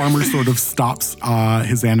 the farmer sort of stops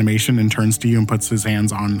his animation and turns to you and puts his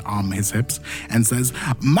hands on his hips and says,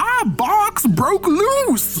 "My box broke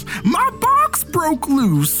loose! My box broke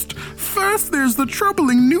loose! First there's the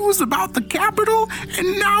troubling news about the Capitol,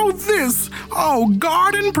 and now this! Oh,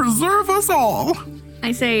 God and preserve us all!"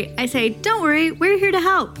 I say, don't worry, we're here to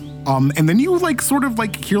help. And then you sort of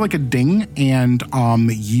hear a ding, and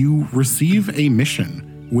you receive a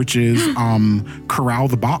mission, which is corral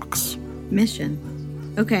the box.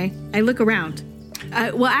 Mission. Okay, I look around.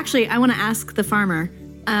 Well, actually, I want to ask the farmer,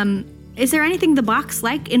 is there anything the box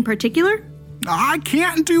in particular? I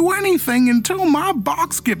can't do anything until my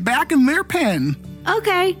box get back in their pen.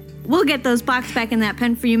 Okay, we'll get those box back in that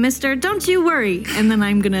pen for you, mister. Don't you worry. And then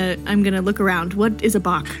I'm gonna look around. What is a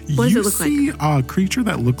box? What does it look like? You see a creature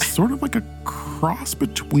that looks sort of like a cross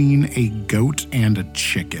between a goat and a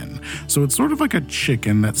chicken. So it's sort of like a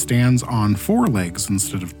chicken that stands on 4 legs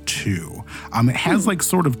instead of 2. It has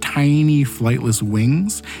sort of tiny flightless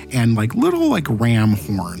wings and little ram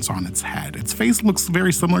horns on its head. Its face looks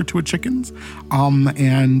very similar to a chicken's.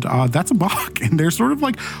 And that's a bok. And they're sort of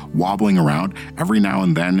wobbling around. Every now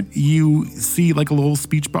and then you see a little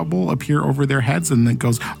speech bubble appear over their heads, and it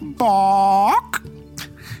goes, "Bok."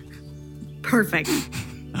 Perfect.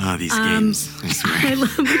 Oh, these games. I swear. I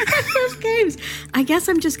love those games. I guess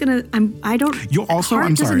I'm just gonna. I don't. You'll also. Hart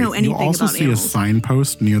I'm doesn't sorry. know anything You'll also about see animals. a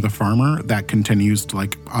signpost near the farmer that continues to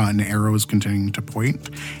an arrow is continuing to point,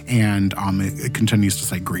 and it continues to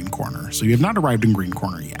say Green Corner. So you have not arrived in Green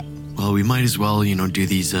Corner yet. Well, we might as well, do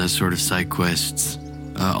these sort of side quests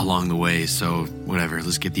along the way. So whatever,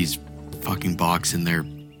 let's get these fucking Boks in their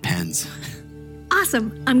pens.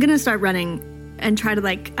 Awesome. I'm gonna start running and try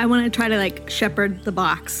to I want to try to shepherd the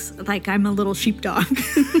Boks like I'm a little sheepdog.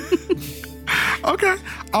 Okay.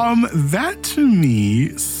 That to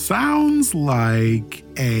me sounds like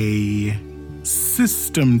a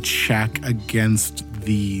system check against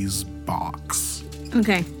these Boks.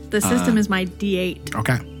 Okay. The system is my D8.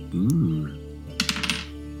 Okay. Ooh.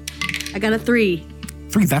 I got a 3.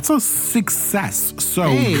 3, that's a success.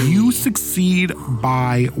 So you succeed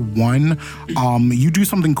by 1. You do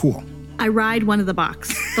something cool. I ride one of the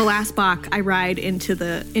Boks. The last Bok I ride into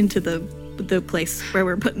the place where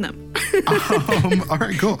we're putting them. All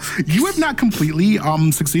right, cool. You have not completely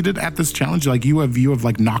succeeded at this challenge. You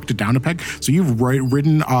have knocked it down a peg. So you've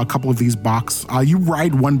ridden a couple of these Boks. You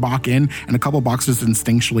ride one Bok in, and a couple of Boks just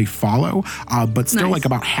instinctually follow. But still, Nice.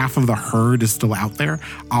 about half of the herd is still out there.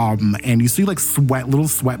 And you see little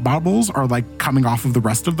sweat bubbles are coming off of the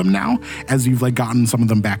rest of them now, as you've gotten some of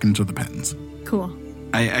them back into the pens. Cool.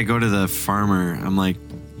 I go to the farmer. I'm like,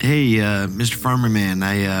 hey, Mr. Farmer Man,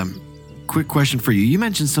 quick question for you. You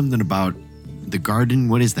mentioned something about the garden.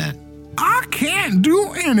 What is that? I can't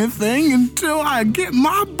do anything until I get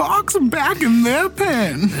my Boks back in their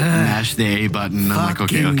pen. Mash the A button. I'm like,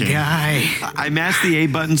 okay. Guy. I mash the A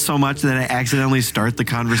button so much that I accidentally start the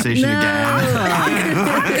conversation again.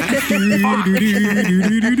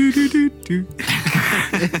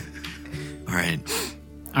 All right.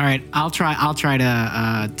 All right, I'll try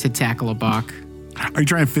to tackle a Bok. Are you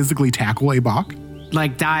trying to physically tackle a Bok?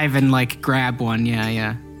 Dive and grab one.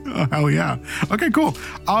 Yeah. Oh, hell yeah. Okay, cool.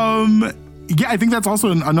 Yeah, I think that's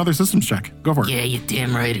also another systems check. Go for it. Yeah, you're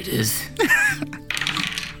damn right it is.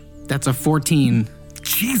 That's a 14.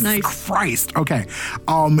 Jesus Nice. Christ. Okay.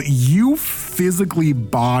 You physically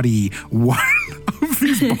body one of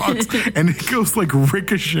these Boks and it goes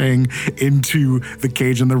ricocheting into the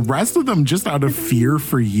cage, and the rest of them, just out of fear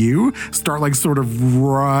for you, start sort of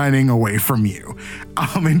running away from you.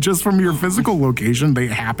 And just from your physical location, they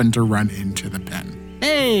happen to run into the pen.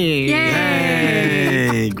 Hey!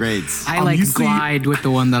 Hey, great. I you see- glide with the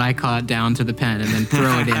one that I caught down to the pen and then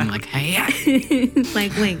throw it in hey.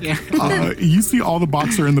 Like Link. You see all the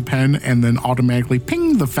Boks are in the pen, and then automatically,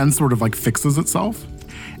 ping, the fence sort of fixes itself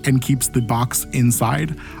and keeps the Boks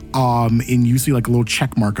inside. And you see a little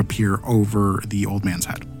check mark appear over the old man's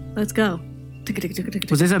head. Let's go.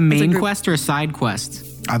 Was this a main group. quest or a side quest?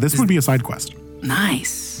 This would be a side quest.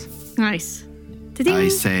 Nice. Nice. I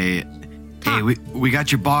say, hey, we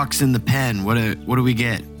got your Boks in the pen. What do we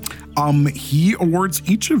get? He awards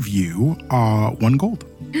each of you 1 gold.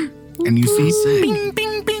 And you see, bing,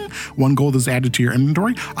 bing, bing. 1 gold is added to your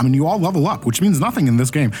inventory. You all level up, which means nothing in this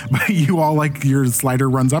game. But you all, your slider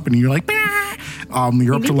runs up and you're like, bah!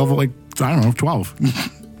 You're up to level, 12.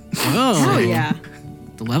 Oh, yeah.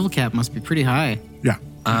 The level cap must be pretty high. Yeah.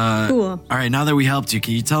 Cool. All right, now that we helped you,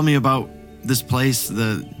 can you tell me about this place?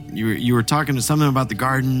 You were talking to something about the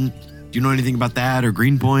garden. Do you know anything about that or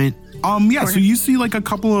Greenpoint? Yeah, so you see a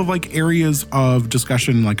couple of areas of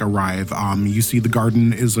discussion arrive. You see the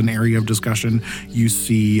garden is an area of discussion. You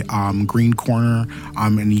see Green Corner,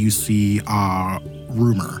 and you see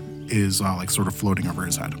Rumor is sort of floating over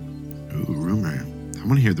his head. Ooh, rumor. I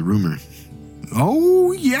want to hear the rumor.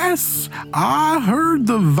 Oh, yes. I heard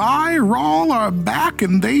the Viral are back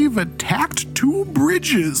and they've attacked 2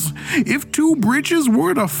 bridges. If 2 bridges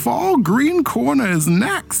were to fall, Green Corner is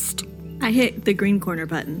next. I hit the green corner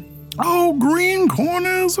button. Oh, Green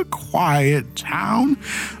Corner is a quiet town.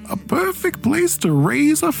 A perfect place to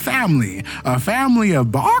raise a family. A family of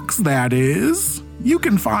Boks, that is. You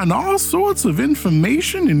can find all sorts of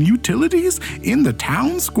information and utilities in the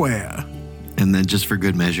town square. And then just for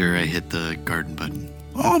good measure, I hit the garden button.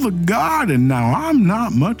 Oh, the garden. Now, I'm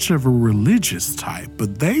not much of a religious type,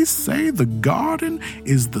 but they say the garden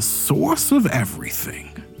is the source of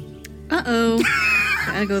everything. Uh-oh.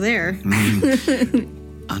 Gotta go there.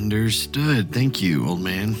 Understood. Thank you, old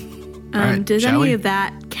man. All right, Does shall any we? of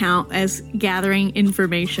that count as gathering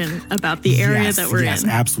information about the area that we're yes, in?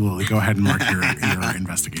 absolutely. Go ahead and mark your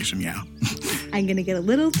investigation, yeah. I'm gonna get a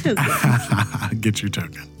little token. Get your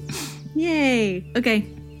token. Yay. Okay.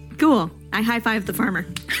 Cool. I high-five the farmer.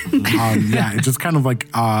 Yeah, it's just kind of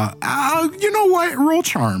you know what? Roll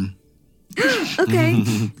charm. Okay.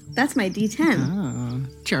 That's my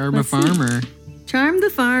D10. Charm a farmer. Charm the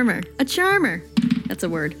farmer. A charmer. That's a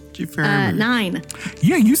word. 9.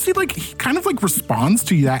 Yeah, you see, like, he kind of like responds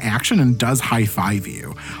to that action and does high five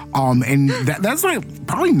you. And that's like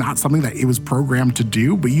probably not something that it was programmed to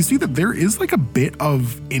do, but you see that there is like a bit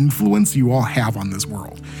of influence you all have on this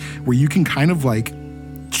world where you can kind of like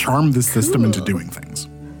charm the system into doing things.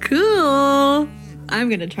 Cool. I'm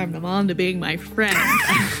going to charm them all into being my friend.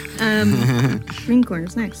 Green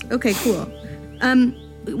corner's next. Okay, cool.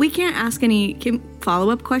 We can't ask any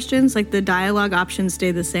follow-up questions, like the dialogue options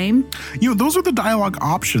stay the same? You know, those are the dialogue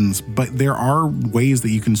options, but there are ways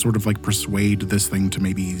that you can sort of like persuade this thing to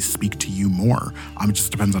maybe speak to you more. It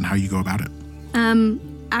just depends on how you go about it.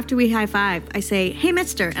 After we high five, I say, "Hey,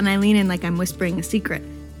 mister," and I lean in like I'm whispering a secret.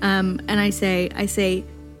 And I say,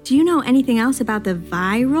 "Do you know anything else about the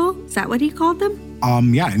viral?" Is that what he called them?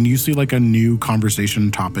 Yeah, and you see like a new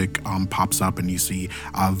conversation topic pops up, and you see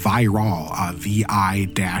viral,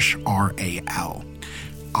 VI-RAL.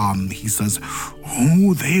 He says,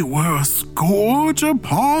 "Oh, they were a scourge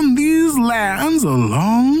upon these lands a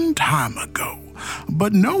long time ago,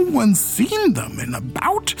 but no one's seen them in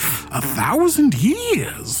about 1,000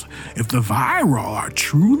 years. If the viral are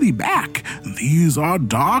truly back, these are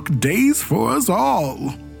dark days for us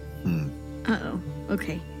all." Uh-oh,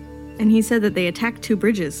 okay. And he said that they attacked 2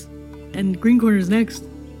 bridges, and Green Corner's next.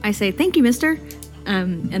 I say, "Thank you, mister."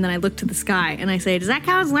 And then I look to the sky, and I say, "Does that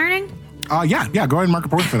count as learning?" Yeah, go ahead and mark a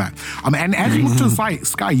point for that. And as you look to the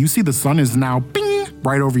sky, you see the sun is now bing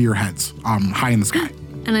right over your heads, high in the sky.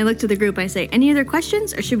 And I look to the group, I say, "Any other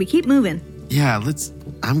questions, or should we keep moving?" Yeah,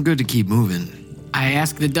 I'm good to keep moving. I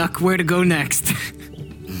ask the duck where to go next.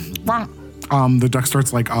 The duck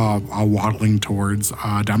starts like waddling towards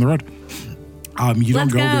down the road. You don't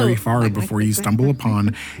Let's go go. very far before you stumble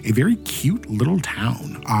upon a very cute little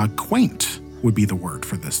town. Quaint would be the word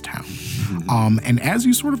for this town. And as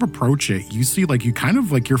you sort of approach it, you see like you kind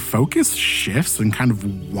of like your focus shifts and kind of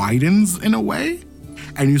widens in a way.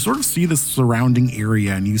 And you sort of see the surrounding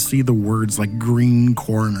area, and you see the words like Green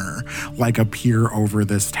Corner like appear over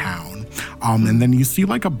this town. And then you see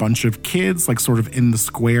like a bunch of kids like sort of in the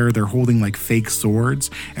square. They're holding like fake swords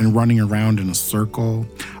and running around in a circle.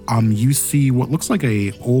 You see what looks like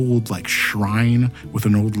a old like shrine with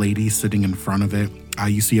an old lady sitting in front of it.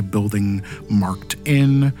 You see a building marked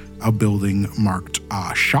inn, a building marked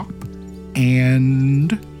shop.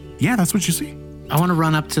 And yeah, that's what you see. I want to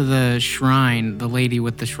run up to the shrine, the lady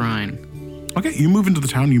with the shrine. Okay, you move into the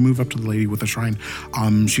town, you move up to the lady with the shrine.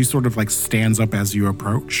 She sort of like stands up as you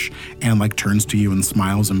approach and like turns to you and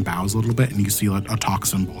smiles and bows a little bit, and you see like a talk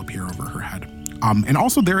symbol appear over her head. And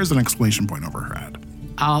also there is an exclamation point over her head.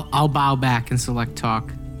 I'll bow back and select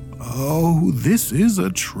talk. "Oh, this is a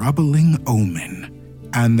troubling omen."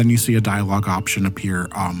 And then you see a dialogue option appear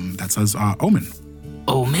that says omen.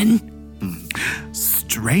 Omen?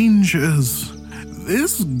 "Strangers,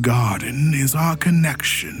 this garden is our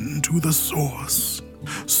connection to the source.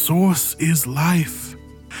 Source is life.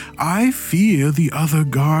 I fear the other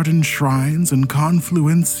garden shrines in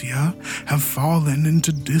Confluencia have fallen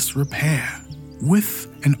into disrepair. With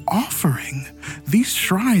an offering, these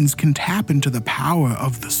shrines can tap into the power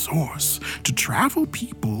of the source to travel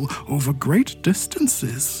people over great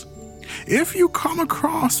distances. If you come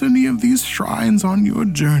across any of these shrines on your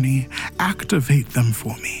journey, activate them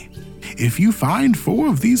for me. If you find 4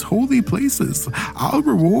 of these holy places, I'll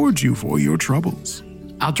reward you for your troubles."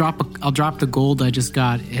 I'll drop the gold I just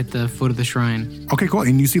got at the foot of the shrine. Okay, cool.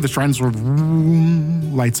 And you see the shrine sort of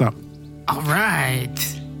lights up. All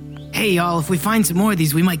right. Hey, y'all, if we find some more of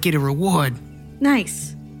these, we might get a reward.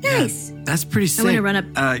 Nice. Nice. That's pretty sick. I'm gonna run up.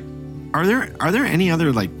 Are there any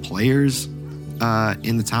other like players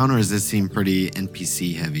in the town, or does this seem pretty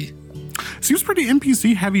NPC heavy? Seems pretty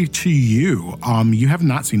NPC heavy to you. You have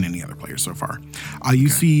not seen any other players so far. You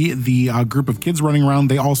see the group of kids running around.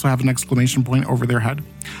 They also have an exclamation point over their head.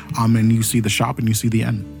 And you see the shop and you see the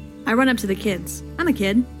inn. I run up to the kids. I'm a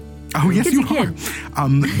kid. Oh, yes, Kid's you a are. kid.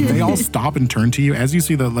 They all stop and turn to you as you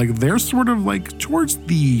see that, like, they're sort of like towards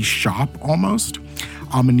the shop almost.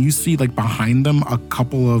 And you see like behind them, a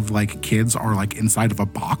couple of like kids are like inside of a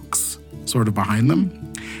box sort of behind them.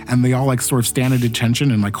 And they all like sort of stand at attention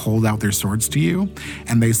and like hold out their swords to you.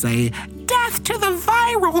 And they say, "Death to the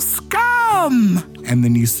viral scum!" And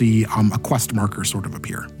then you see a quest marker sort of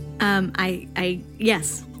appear.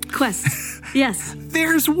 Yes. Quest. Yes.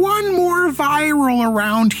 "There's one more viral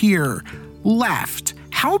around here left.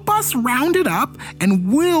 Help us round it up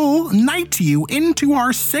and we'll knight you into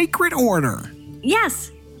our sacred order."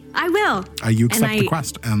 Yes, I will. You accept the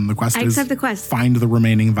quest, and the quest I is accept the quest. Find the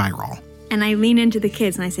remaining viral. And I lean into the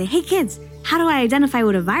kids and I say, "Hey kids, how do I identify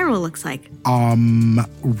what a viral looks like?"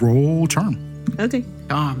 Roll charm. Okay.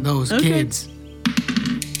 Dom, those Okay. kids.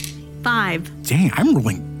 5. Dang, I'm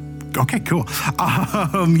rolling. Okay, cool.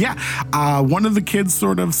 One of the kids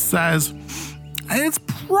sort of says, it's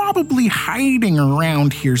probably hiding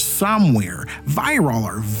around here somewhere. Viral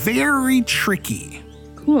are very tricky.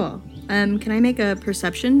 Cool. Can I make a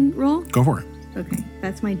perception roll? Go for it. Okay,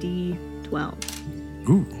 that's my D12.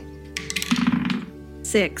 Ooh.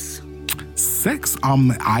 6. 6.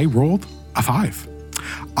 I rolled a 5.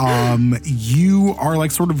 You are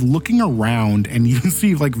like sort of looking around and you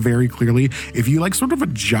see like very clearly, if you like sort of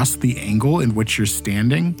adjust the angle in which you're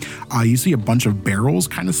standing, you see a bunch of barrels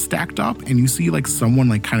kind of stacked up and you see like someone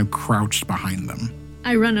like kind of crouched behind them.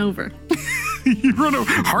 I run over. You run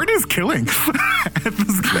over. Heart is killing at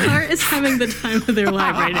this game. Heart is having the time of their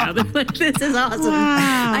life right now. They're like, this is awesome.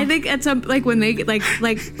 Wow. I think at some, like when they get like,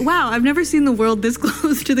 wow, I've never seen the world this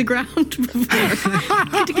close to the ground before.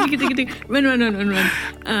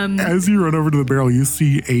 Run. As you run over to the barrel, you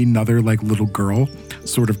see another like little girl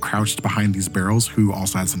sort of crouched behind these barrels who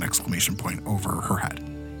also has an exclamation point over her head.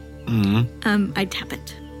 I tap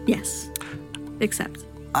it. Yes. Accept.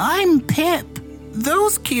 I'm Pip.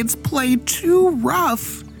 Those kids play too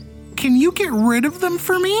rough. Can you get rid of them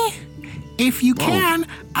for me? If you can,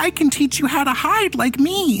 I can teach you how to hide like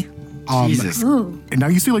me. Jesus. Oh. And now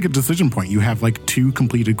you see like a decision point. You have like 2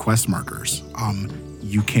 completed quest markers.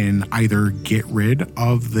 You can either get rid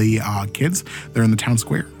of the kids, they're in the town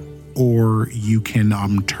square, or you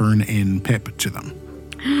can turn in Pip to them.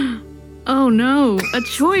 Oh no, a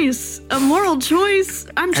choice, a moral choice.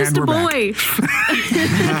 I'm just And a we're boy.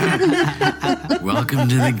 Welcome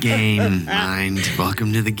to the game, Mind.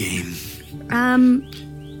 Welcome to the game.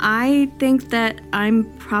 I think that I'm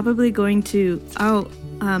probably going to, I'll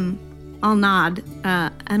nod,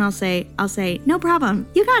 and I'll say, no problem,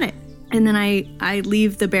 you got it. And then I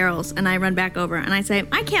leave the barrels and I run back over and I say,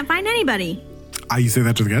 I can't find anybody. You say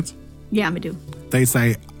that to the kids? Yeah, I do. They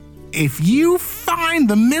say, if you find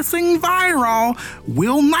the missing viral,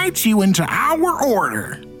 we'll knight you into our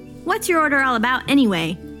order. What's your order all about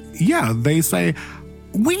anyway? Yeah, they say,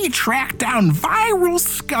 we track down viral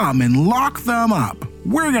scum and lock them up.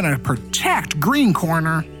 We're gonna protect Green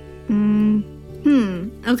Corner.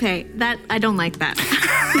 Okay, that, I don't like that.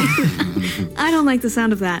 I don't like the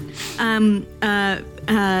sound of that. I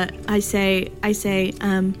say,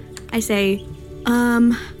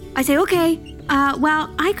 okay.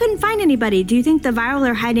 Well, I couldn't find anybody. Do you think the viral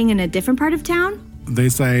are hiding in a different part of town? They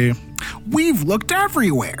say, we've looked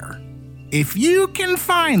everywhere. If you can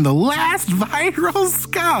find the last viral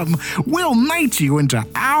scum, we'll knight you into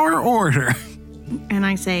our order. And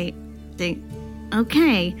I say,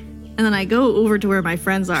 okay. And then I go over to where my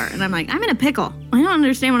friends are, and I'm like, I'm in a pickle. I don't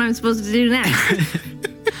understand what I'm supposed to do next.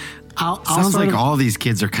 Sounds like all these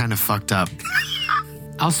kids are kind of fucked up.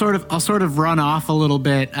 I'll sort of run off a little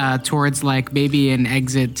bit towards like maybe an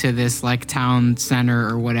exit to this like town center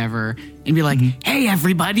or whatever, and be like, "Hey,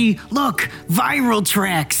 everybody, look, viral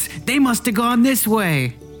tracks. They must have gone this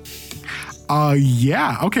way."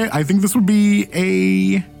 Yeah, okay. I think this would be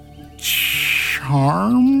a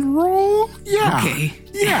charm roll. Yeah. Okay.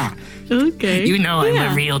 Yeah. Okay. You know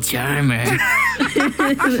I'm a real charmer.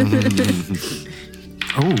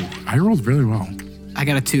 Oh, I rolled really well. I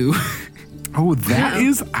got a 2. Oh, that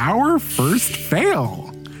is our first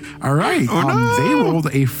fail. All right. They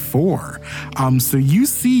rolled a 4. So you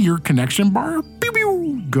see your connection bar pew,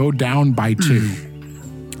 pew, go down by 2.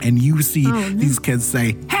 And you see these kids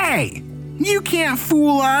say, hey, you can't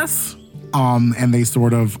fool us. And they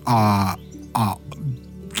sort of,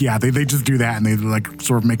 they just do that and they like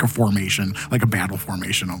sort of make a formation, like a battle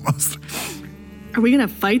formation almost. Are we gonna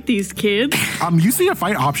fight these kids? You see a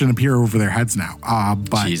fight option appear over their heads now,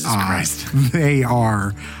 but Jesus Christ. They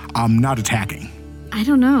are not attacking. I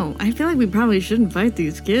don't know. I feel like we probably shouldn't fight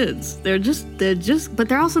these kids. They're just, but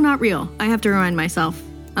they're also not real. I have to remind myself.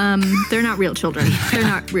 They're not real children. They're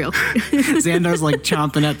not real. Xandar's like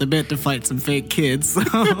chomping at the bit to fight some fake kids.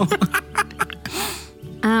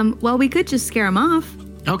 Well, we could just scare them off.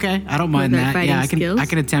 Okay, I don't mind With our that. Yeah, fighting skills. I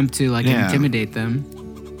can attempt to like intimidate them.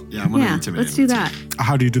 Yeah, I'm gonna Yeah, intimidate let's do them, that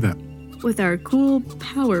How do you do that? with our cool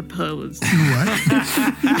power pose,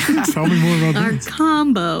 What? Tell me more about our this.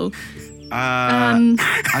 combo.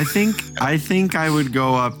 I think I would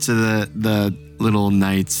go up to the little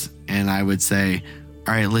knights and I would say,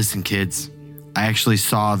 all right, listen, kids. I actually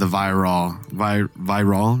saw the viral,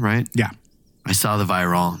 right? Yeah. I saw the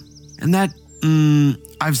viral, and that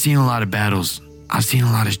I've seen a lot of battles. I've seen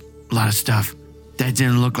a lot of stuff. That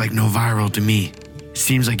didn't look like no viral to me.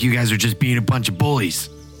 Seems like you guys are just being a bunch of bullies.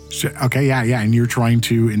 Okay, yeah. And you're trying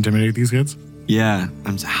to intimidate these kids? Yeah,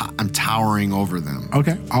 I'm towering over them.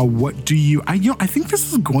 Okay. What do you? I think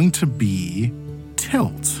this is going to be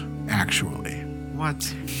tilt, actually.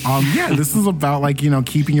 What? Yeah, this is about like,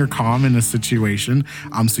 keeping your calm in a situation.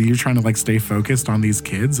 So you're trying to like stay focused on these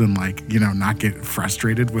kids and like, not get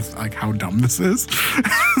frustrated with like how dumb this is.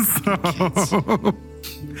 So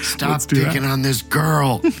Stop picking on this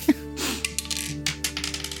girl.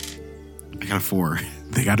 I got a 4.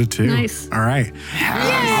 They got a 2. Nice. All right.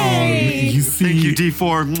 You see, Thank you,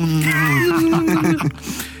 D4.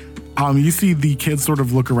 You see the kids sort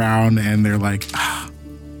of look around and they're like,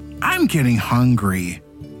 I'm getting hungry.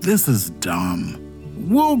 This is dumb.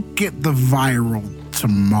 We'll get the viral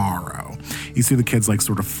tomorrow. You see the kids like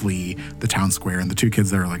sort of flee the town square, and the 2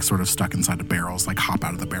 kids that are like sort of stuck inside the barrels like hop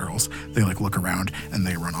out of the barrels. They like look around and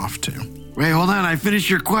they run off too. Wait, hold on. I finished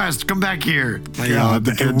your quest. Come back here.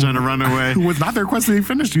 The kid trying to run away. It was not their quest that they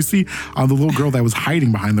finished. You see the little girl that was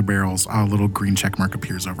hiding behind the barrels, a little green check mark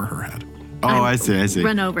appears over her head. Oh, I see.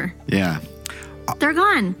 Run over. Yeah. They're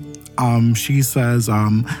gone. She says,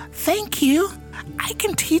 thank you. I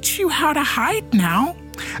can teach you how to hide now.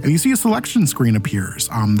 And you see a selection screen appears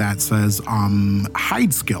that says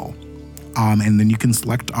hide skill. And then you can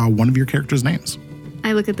select one of your character's names.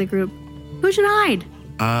 I look at the group. Who should hide?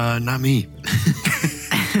 Not me.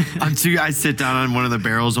 I sit down on one of the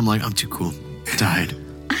barrels. I'm like, I'm too cool to hide.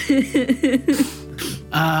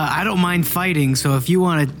 I don't mind fighting, so if you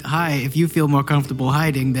want to hide, if you feel more comfortable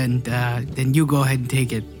hiding, then you go ahead and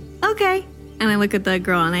take it. Okay. And I look at the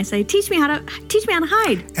girl and I say, teach me how to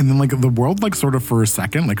hide. And then like the world like sort of for a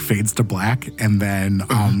second like fades to black and then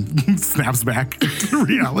snaps back to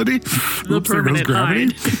reality. Oops, there goes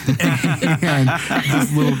gravity. And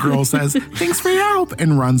this little girl says, thanks for your help,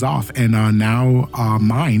 and runs off. And now,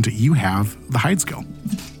 mind, you have the hide skill.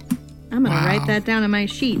 I'm going to write that down on my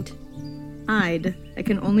sheet. Hide. I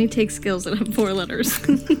can only take skills that have 4 letters.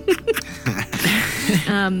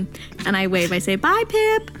 And I wave. I say, bye,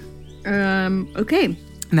 Pip. Okay.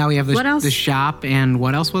 Now we have What else? the shop, and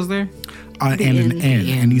what else was there? And an inn.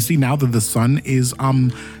 And you see now that the sun is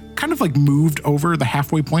kind of like moved over the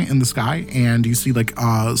halfway point in the sky, and you see like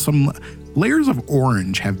some layers of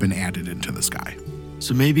orange have been added into the sky.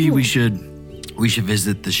 So maybe we should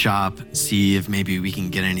visit the shop, see if maybe we can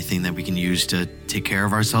get anything that we can use to take care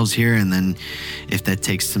of ourselves here. And then if that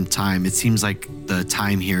takes some time, it seems like the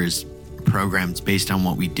time here is programmed based on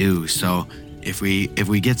what we do. So if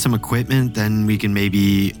we get some equipment, then we can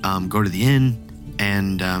maybe go to the inn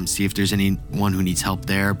and see if there's anyone who needs help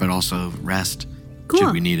there, but also rest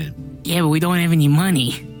should we need it. Yeah, but we don't have any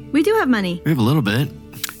money. We do have money. We have a little bit.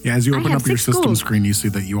 Yeah, as you I open have up your 6 system gold. screen, you see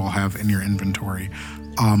that you all have in your inventory.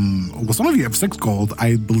 Well, some of you have 6 gold.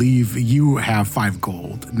 I believe you have 5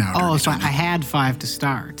 gold now. Oh, Dirty so I Tony. had 5 to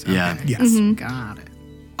start. Yeah. Okay. Yes. Mm-hmm. Got it.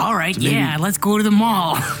 All right, yeah, let's go to the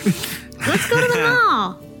mall. Let's go to the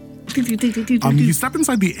mall. You step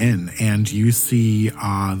inside the inn and you see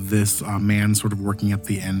this man sort of working at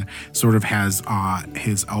the inn, sort of has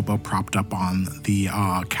his elbow propped up on the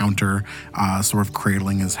counter, sort of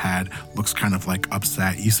cradling his head, looks kind of like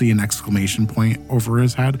upset. You see an exclamation point over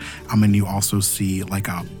his head, and you also see like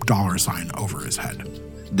a $sign over his head.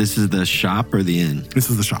 This is the shop or the inn? This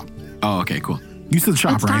is the shop. Oh, okay, cool. You said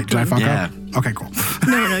shop, Let's right? talk to Did I him. fuck Yeah. up? Okay, cool.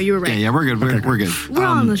 No, you were right. Yeah, we're good. We're good. We're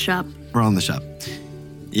all in the shop. We're on the shop.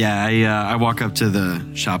 Yeah, I walk up to the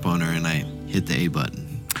shop owner and I hit the A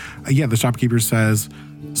button. Yeah, the shopkeeper says,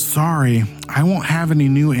 sorry, I won't have any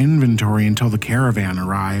new inventory until the caravan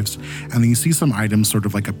arrives. And then you see some items sort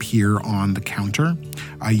of like appear on the counter.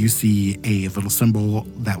 You see a little symbol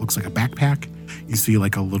that looks like a backpack. You see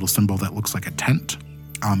like a little symbol that looks like a tent.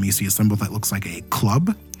 You see a symbol that looks like a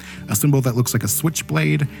club, a symbol that looks like a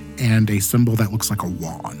switchblade, and a symbol that looks like a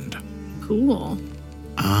wand. Cool.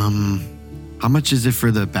 How much is it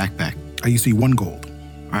for the backpack? You see 1 gold.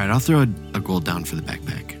 All right, I'll throw a gold down for the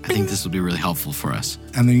backpack. I think this will be really helpful for us.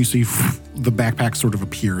 And then you see the backpack sort of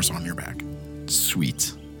appears on your back.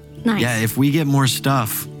 Sweet. Nice. Yeah, if we get more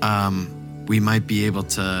stuff, we might be able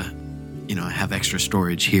to, have extra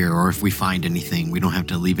storage here. Or if we find anything, we don't have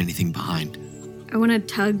to leave anything behind. I want to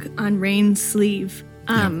tug on Rain's sleeve.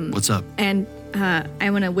 What's up? And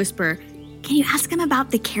I want to whisper, can you ask him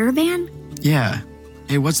about the caravan? Yeah.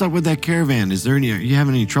 Hey, what's up with that caravan? Are you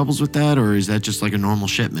having any troubles with that, or is that just like a normal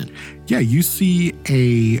shipment? Yeah, you see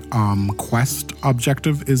a quest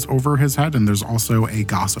objective is over his head, and there's also a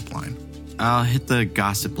gossip line. I'll hit the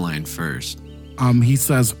gossip line first. He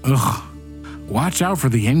says, ugh, watch out for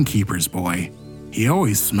the innkeeper's boy. He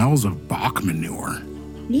always smells of bog manure.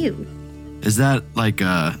 You. Is that like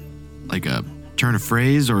a turn of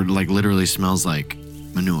phrase, or like literally smells like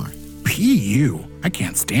manure? P.U. I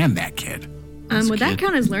can't stand that kid. Would that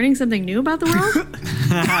count as learning something new about the world?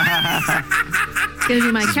 It's gonna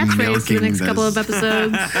be my catchphrase for the next couple of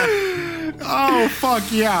episodes. Oh, fuck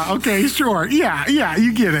yeah. Okay, sure. Yeah,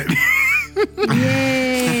 you get it.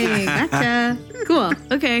 Yay! Gotcha. Cool.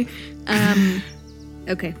 Okay.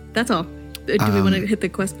 Okay, that's all. Do we want to hit the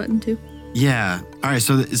quest button too? Yeah. All right.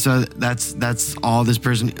 So that's all this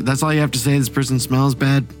person. That's all you have to say. This person smells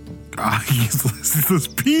bad. This is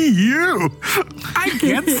PU. I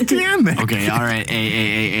can't stand that. Okay. All right.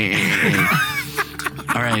 Hey.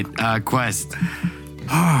 All right. Quest.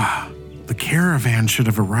 The caravan should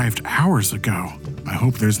have arrived hours ago. I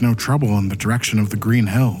hope there's no trouble in the direction of the Green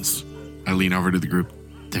Hills. I lean over to the group.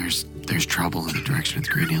 There's trouble in the direction of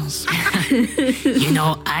the Green Hills. You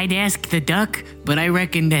know, I'd ask the duck, but I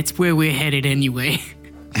reckon that's where we're headed anyway.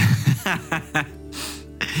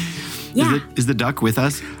 Yeah. Is the duck with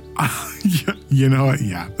us? You know what?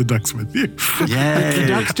 Yeah, the duck's with you. Yeah. The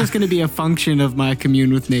duck's just going to be a function of my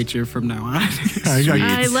commune with nature from now on.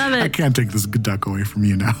 I love it. I can't take this duck away from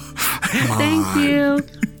you now. Thank you.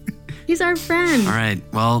 He's our friend. All right.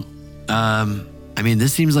 Well, I mean,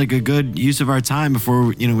 this seems like a good use of our time before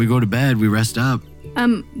we go to bed. We rest up.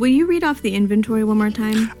 Will you read off the inventory one more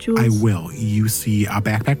time, Jules? I will. You see a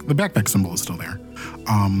backpack. The backpack symbol is still there.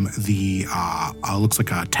 The looks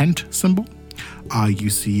like a tent symbol. You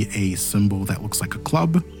see a symbol that looks like a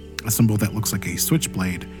club, a symbol that looks like a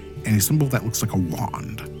switchblade, and a symbol that looks like a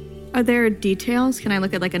wand. Are there details? Can I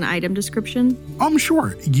look at like an item description?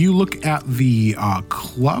 Sure. You look at the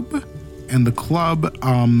club, and the club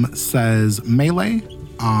says melee,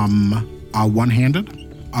 one-handed.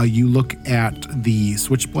 You look at the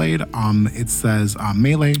switchblade, it says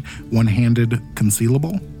melee, one-handed,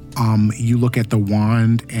 concealable. You look at the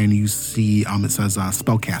wand, and you see it says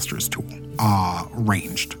spellcaster's tool,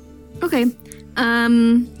 ranged. Okay.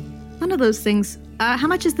 One of those things. How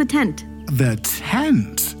much is the tent? The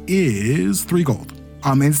tent is 3 gold.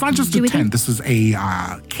 And it's not just a tent. This is a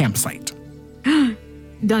campsite.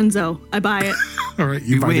 Dunzo. I buy it. All right.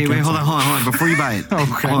 You Wait, hold on. Before you buy it.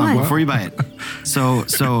 Okay. Hold on, What? before you buy it. So,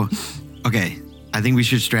 okay. I think we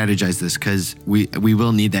should strategize this because we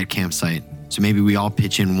will need that campsite. So maybe we all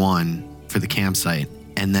pitch in one for the campsite,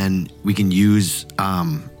 and then we can use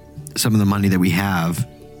some of the money that we have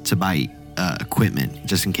to buy equipment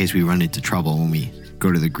just in case we run into trouble when we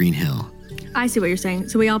go to the Green Hill. I see what you're saying.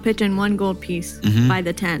 So we all pitch in 1 gold piece, buy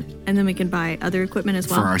the tent, and then we can buy other equipment as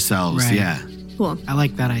well. For ourselves, Right. yeah. Cool. I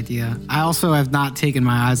like that idea. I also have not taken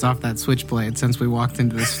my eyes off that switchblade since we walked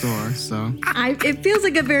into the store, so. It feels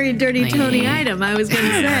like a very dirty Tony item, I was going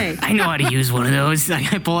to say. I know how to use one of those.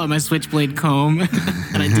 I pull out my switchblade comb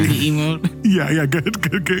and I do the emote. Yeah, good.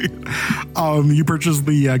 You purchased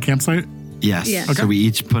the campsite? Yes. Yeah. So we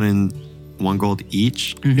each put in 1 gold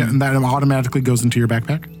each. Yeah, and that automatically goes into your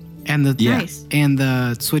backpack? And the Yeah. Nice. and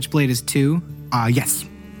the switchblade is 2. Yes.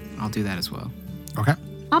 I'll do that as well. Okay.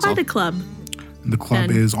 I'll buy the club. The club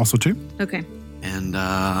Then- is also 2. Okay. And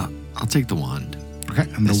I'll take the wand. Okay,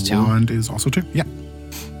 and That's the 2? wand is also 2. Yeah,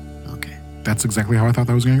 Okay. that's exactly how I thought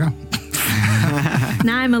that was going to go.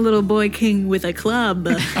 Now I'm a little boy king with a club.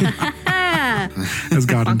 As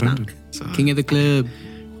God intended. So, King of the club.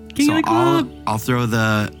 King so of the club. I'll throw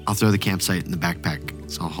the campsite in the backpack.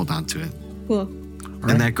 So I'll hold on to it. Cool.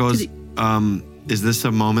 And that goes. Is this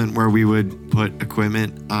a moment where we would put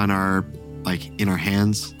equipment on our in our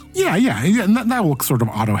hands? Yeah, and that will sort of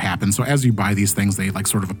auto happen. So as you buy these things, they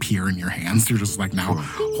sort of appear in your hands. You're just now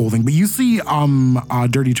holding. But you see,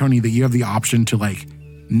 Dirty Tony, that you have the option to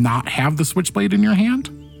not have the switchblade in your hand,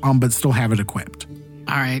 but still have it equipped.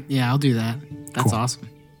 All right, yeah, I'll do that. That's Cool. awesome.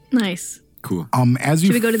 Nice. Cool. As you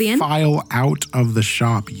Should we go to the inn? file out of the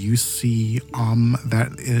shop, you see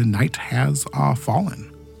that night has fallen.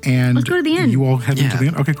 And Let's go to the inn. You all head into Yeah. the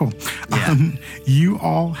inn? Okay, cool. Yeah. You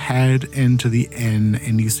all head into the inn,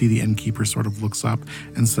 and you see the innkeeper sort of looks up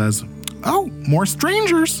and says, "Oh, more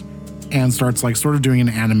strangers," and starts sort of doing an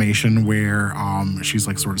animation where she's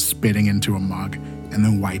sort of spitting into a mug and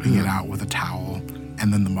then wiping it out with a towel.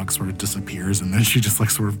 And then the mug sort of disappears, and then she just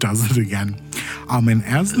sort of does it again. And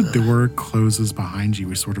as the door closes behind you,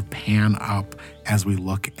 we sort of pan up as we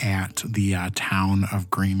look at the town of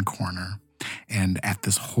Green Corner and at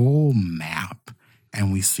this whole map.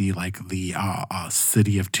 And we see the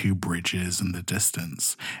city of 2 bridges in the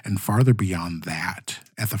distance. And farther beyond that,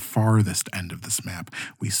 at the farthest end of this map,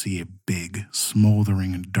 we see a big,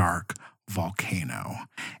 smoldering, dark volcano.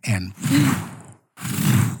 And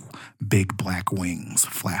big black wings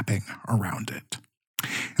flapping around it.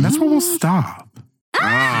 And that's where we'll stop.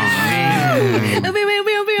 Welcome to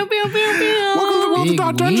World of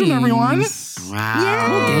Dot Dungeon, everyone.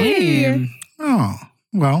 Wow. Yay! Damn. Oh,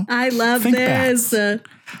 Well, I love think this. bats.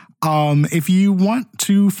 If you want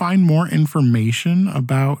to find more information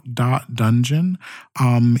about .dungeon,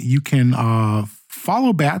 you can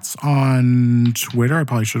follow Bats on Twitter. I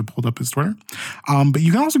probably should have pulled up his Twitter. But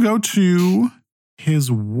you can also go to his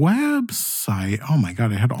website. Oh my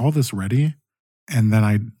God, I had all this ready. And then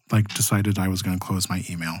I decided I was going to close my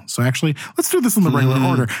email. So actually, let's do this in the regular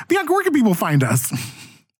order. Bianca, where can people find us?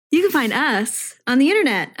 You can find us on the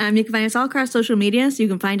internet. You can find us all across social media. So you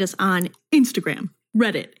can find us on Instagram,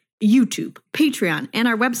 Reddit, YouTube, Patreon, and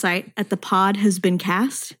our website at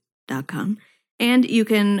thepodhasbeencast.com. And you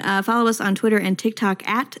can follow us on Twitter and TikTok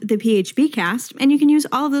at the PHBcast. And you can use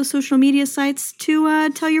all of those social media sites to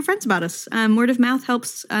tell your friends about us. Word of mouth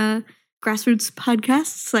helps grassroots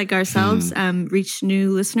podcasts like ourselves reach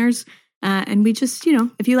new listeners. And we just,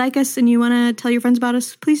 if you like us and you want to tell your friends about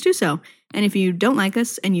us, please do so. And if you don't like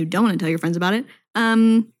us and you don't want to tell your friends about it,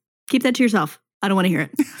 keep that to yourself. I don't want to hear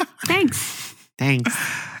it. Thanks.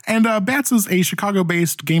 And Bats is a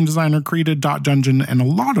Chicago-based game designer, created .dungeon and a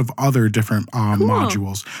lot of other different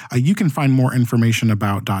modules. You can find more information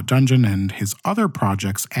about .dungeon and his other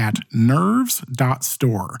projects at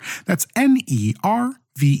nerves.store. That's NERVES.STORE.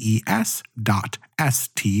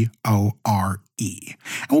 And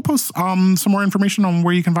we'll post some more information on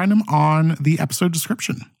where you can find him on the episode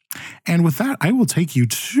description. And with that, I will take you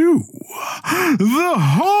to the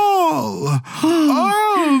Hall of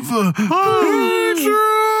Patrons.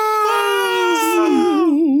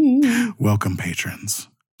 Welcome, patrons.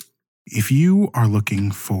 If you are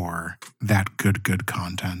looking for that good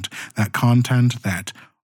content, that content that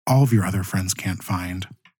all of your other friends can't find,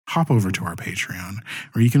 hop over to our Patreon,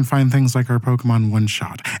 where you can find things like our Pokemon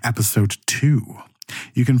One-Shot, Episode 2.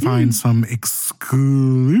 You can find some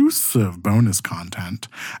exclusive bonus content,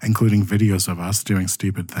 including videos of us doing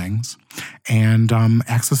stupid things, and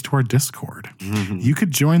access to our Discord. You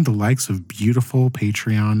could join the likes of beautiful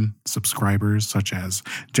Patreon subscribers such as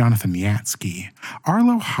Jonathan Yatsky,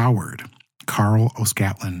 Arlo Howard, Carl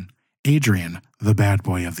O'Scatlin, Adrian, the bad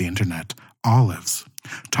boy of the internet, Olives,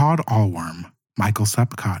 Todd Allworm, Michael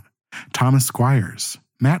Sepcott, Thomas Squires,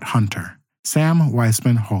 Matt Hunter, Sam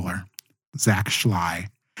Weisman-Holler, Zach Schley,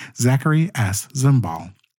 Zachary S.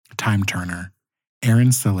 Zimbal, Time Turner,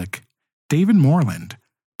 Aaron Sillick, David Moreland,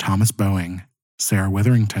 Thomas Boeing, Sarah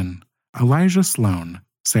Witherington, Elijah Sloan,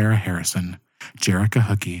 Sarah Harrison, Jerica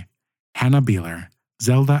Hookie, Hannah Beeler,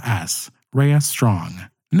 Zelda S., Rhea Strong,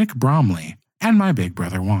 Nick Bromley, and my big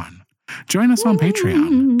brother Juan. Join us on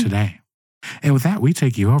Patreon today. And with that, we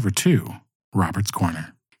take you over to Robert's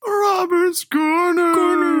Corner. Robert's Corner.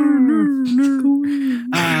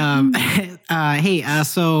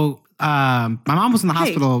 So my mom was in the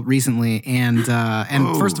hospital recently, and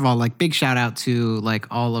first of all, big shout out to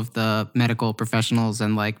all of the medical professionals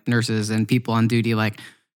and nurses and people on duty.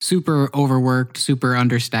 Super overworked, super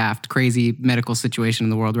understaffed, crazy medical situation in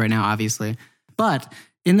the world right now, obviously. But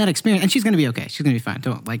in that experience, and she's going to be okay. She's going to be fine.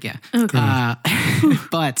 Okay.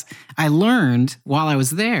 But I learned while I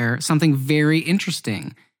was there something very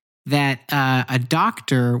interesting. That a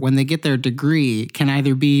doctor, when they get their degree, can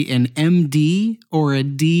either be an MD or a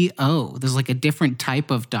DO. There's a different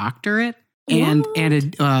type of doctorate. And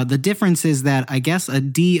the difference is that I guess a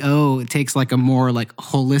DO takes a more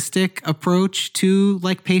holistic approach to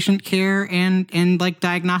patient care and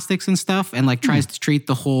diagnostics and stuff and tries to treat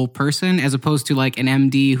the whole person, as opposed to an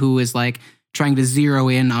MD who is trying to zero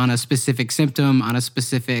in on a specific symptom, on a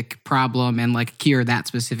specific problem, and cure that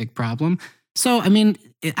specific problem. So, I mean,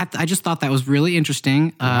 I just thought that was really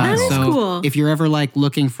interesting. That is cool. If you're ever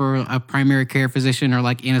looking for a primary care physician or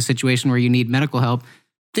in a situation where you need medical help,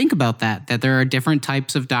 think about that there are different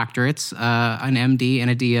types of doctorates, an MD and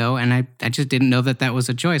a DO. And I just didn't know that was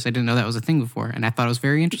a choice. I didn't know that was a thing before. And I thought it was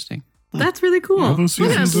very interesting. That's really cool. All those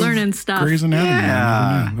Look at us seasons of learning stuff. Grey's Anatomy.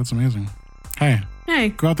 Yeah. That's amazing. Hey,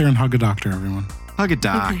 go out there and hug a doctor, everyone. Hug a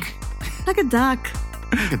doc. Okay. Hug a duck.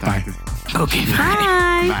 Hug a doc. Bye. Okay,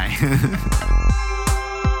 Bye. Bye.